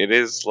right. It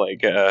is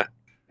like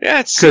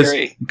it's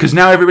Siri. Because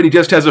now everybody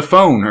just has a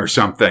phone or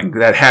something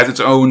that has its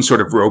own sort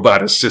of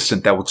robot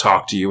assistant that will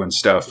talk to you and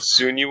stuff.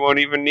 Soon you won't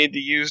even need to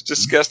use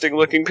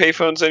disgusting-looking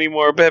payphones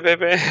anymore.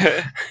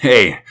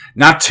 Hey,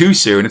 not too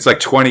soon. It's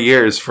like 20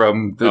 years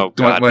from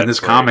when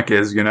this comic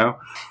is,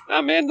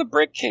 Oh, man, the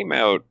Brick came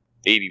out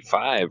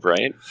 85,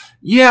 right?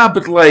 Yeah,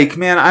 but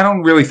man, I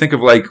don't really think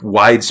of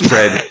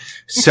widespread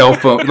cell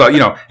phone,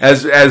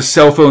 as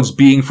cell phones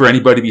being for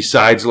anybody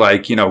besides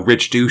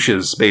rich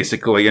douches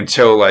basically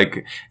until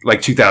like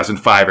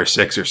 2005 or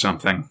 6 or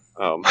something.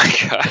 Oh my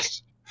God.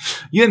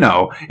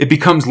 It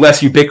becomes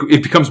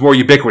it becomes more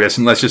ubiquitous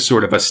and less just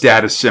sort of a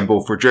status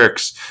symbol for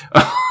jerks.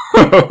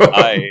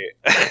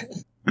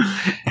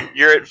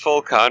 You're at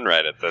full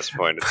Conrad at this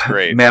point. It's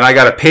great. Man, I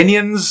got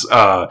opinions.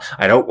 I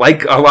don't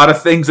like a lot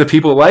of things that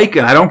people like,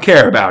 and I don't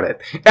care about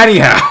it.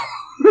 Anyhow,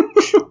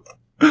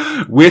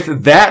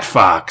 with that,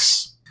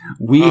 Fox,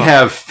 we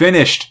have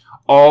finished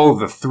all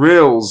the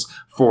thrills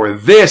for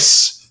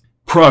this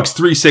Prog's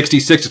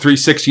 366 to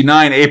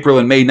 369, April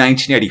and May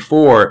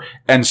 1984.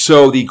 And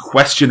so the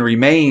question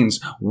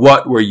remains,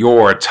 what were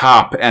your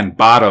top and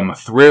bottom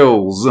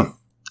thrills?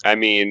 I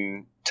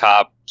mean,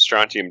 top,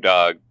 Strontium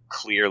Dog.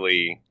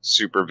 Clearly,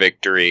 super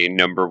victory,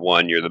 number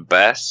 1, you're the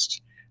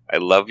best. I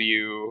love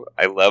you.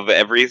 I love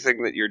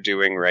everything that you're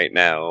doing right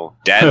now.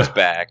 Dad's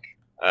back.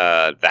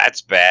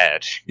 That's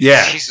bad.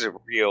 Yeah. He's a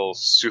real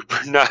super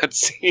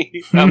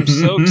Nazi. I'm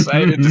so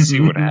excited to see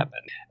what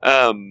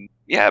happened.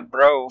 Yeah,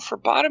 bro, for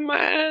bottom,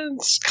 man,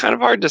 it's kind of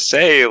hard to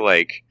say.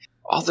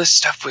 All this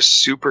stuff was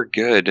super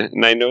good,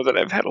 and I know that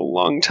I've had a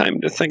long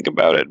time to think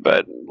about it,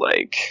 but,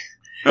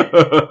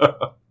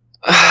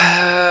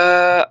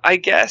 I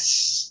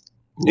guess...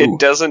 Ooh. It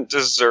doesn't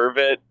deserve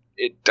it.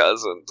 It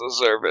doesn't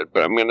deserve it,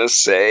 but I'm going to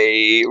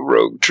say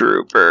Rogue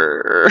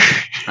Trooper.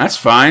 That's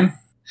fine.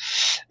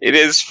 It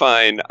is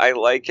fine. I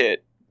like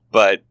it,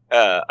 but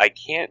I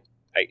can't...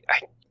 I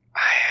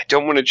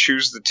don't want to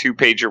choose the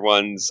 2-pager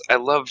ones. I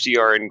love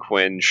DR and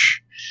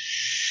Quinch.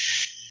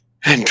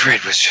 And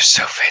Dread was just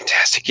so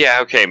fantastic. Yeah,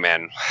 okay,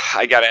 man.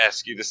 I gotta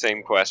ask you the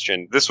same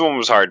question. This one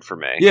was hard for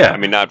me. Yeah. I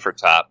mean, not for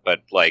top,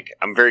 but,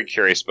 I'm very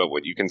curious about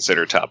what you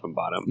consider top and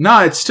bottom.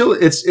 No, it's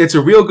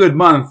a real good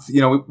month.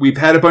 We've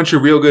had a bunch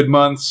of real good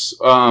months,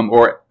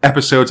 or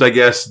episodes, I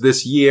guess,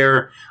 this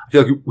year. I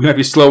feel like we might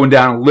be slowing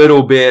down a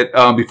little bit,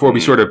 before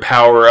we sort of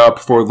power up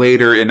for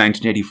later in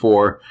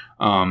 1984.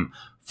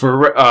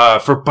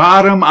 For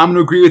bottom, I'm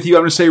gonna agree with you.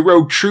 I'm gonna say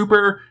Rogue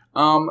Trooper.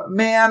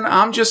 Man,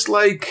 I'm just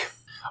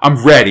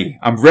I'm ready.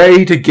 I'm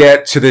ready to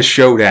get to this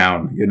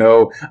showdown.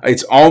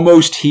 It's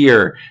almost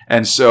here.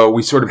 And so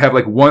we sort of have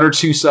 1 or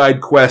 2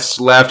 side quests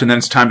left, and then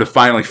it's time to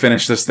finally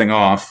finish this thing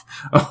off.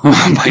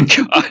 Oh my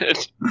God.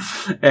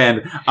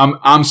 And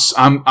I'm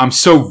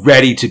so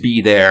ready to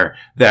be there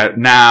that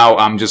now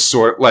I'm just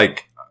sort of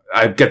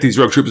I get these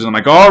Rogue Troopers and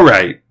I'm all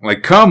right,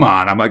 come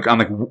on.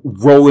 I'm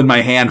rolling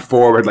my hand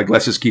forward,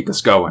 let's just keep this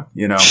going,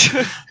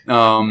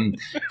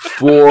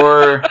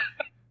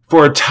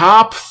 For a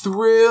top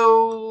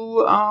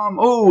thrill,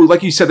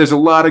 like you said, there's a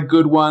lot of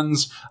good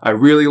ones. I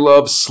really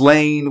love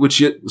Slain,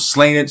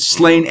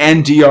 Slain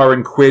and DR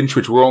and Quinch,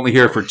 which were only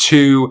here for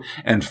 2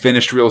 and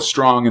finished real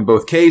strong in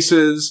both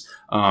cases.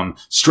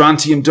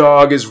 Strontium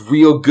Dog is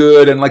real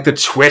good, and the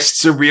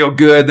twists are real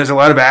good. There's a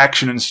lot of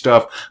action and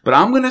stuff. But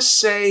I'm gonna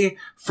say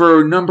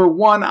for number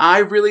 1, I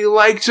really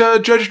liked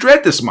Judge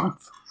Dredd this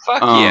month.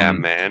 Fuck yeah,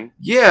 man.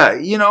 Yeah,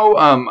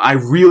 I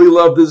really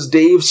love this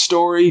Dave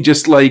story.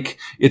 Just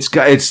it's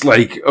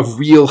a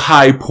real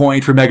high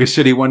point for Mega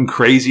City 1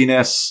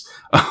 craziness,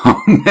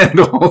 and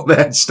all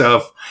that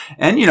stuff.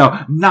 And,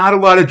 not a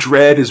lot of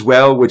Dredd as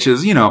well, which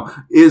is,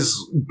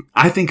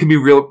 I think can be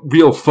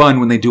real fun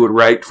when they do it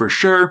right for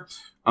sure.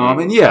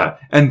 And yeah.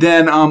 And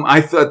then,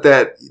 I thought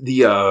that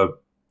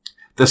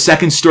the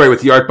second story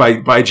with the art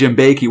by Jim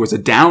Bakey was a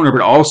downer,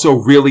 but also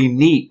really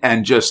neat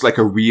and just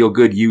a real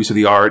good use of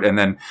the art, and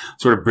then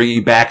sort of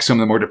bringing back some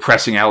of the more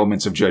depressing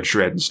elements of Judge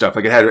Dredd and stuff.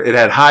 It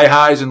had high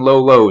highs and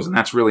low lows, and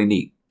that's really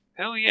neat.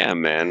 Hell yeah,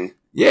 man.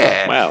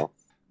 Yeah. Wow.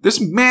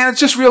 It's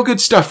just real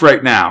good stuff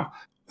right now.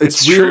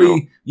 It's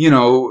really,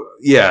 true.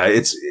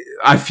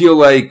 I feel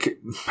like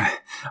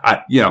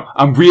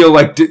I'm real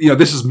like,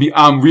 this is me.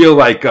 I'm real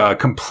like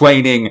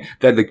complaining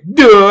that like,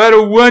 no, I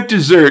don't want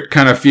dessert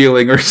kind of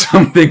feeling or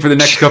something for the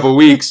next couple of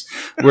weeks,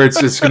 where it's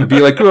just going to be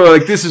like, oh,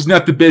 like this is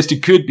not the best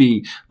it could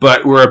be.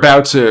 But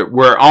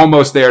we're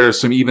almost there to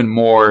some even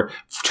more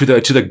to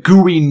the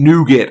gooey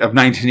nougat of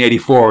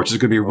 1984, which is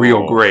going to be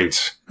real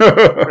great. I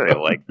really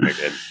like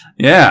nougat.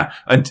 Yeah.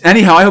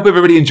 Anyhow, I hope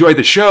everybody enjoyed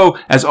the show.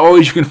 As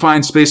always, you can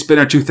find Space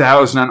Spinner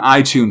 2000 on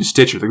iTunes,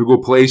 Stitcher, the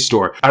Google Play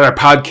Store, at our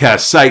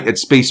podcast site at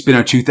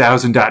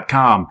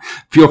spacespinner2000.com.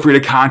 Feel free to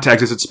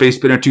contact us at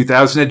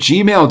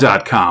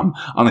spacespinner2000@gmail.com,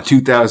 on the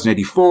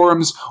 2080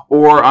 forums,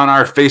 or on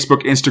our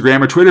Facebook,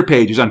 Instagram, or Twitter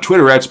pages. On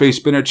Twitter at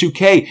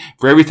SpaceSpinner2K.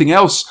 For everything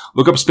else,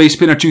 look up Space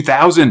Spinner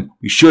 2000.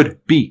 We should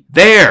be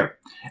there.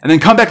 And then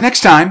come back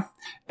next time.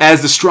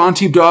 As the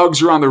Strontium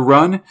dogs are on the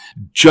run,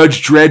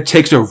 Judge Dredd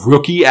takes a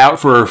rookie out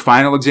for her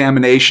final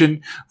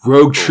examination.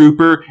 Rogue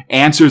Trooper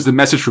answers the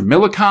message from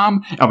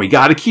Millicom, and we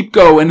gotta keep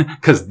going,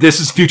 because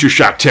this is Future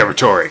Shock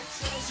territory.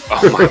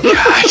 Oh my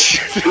gosh.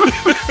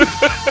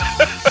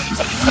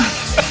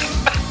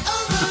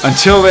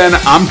 Until then,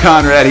 I'm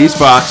Conrad, he's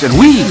Fox, and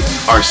we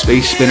are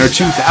Space Spinner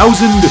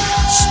 2000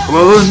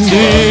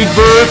 Splendid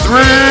Birth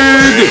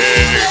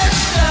Rig!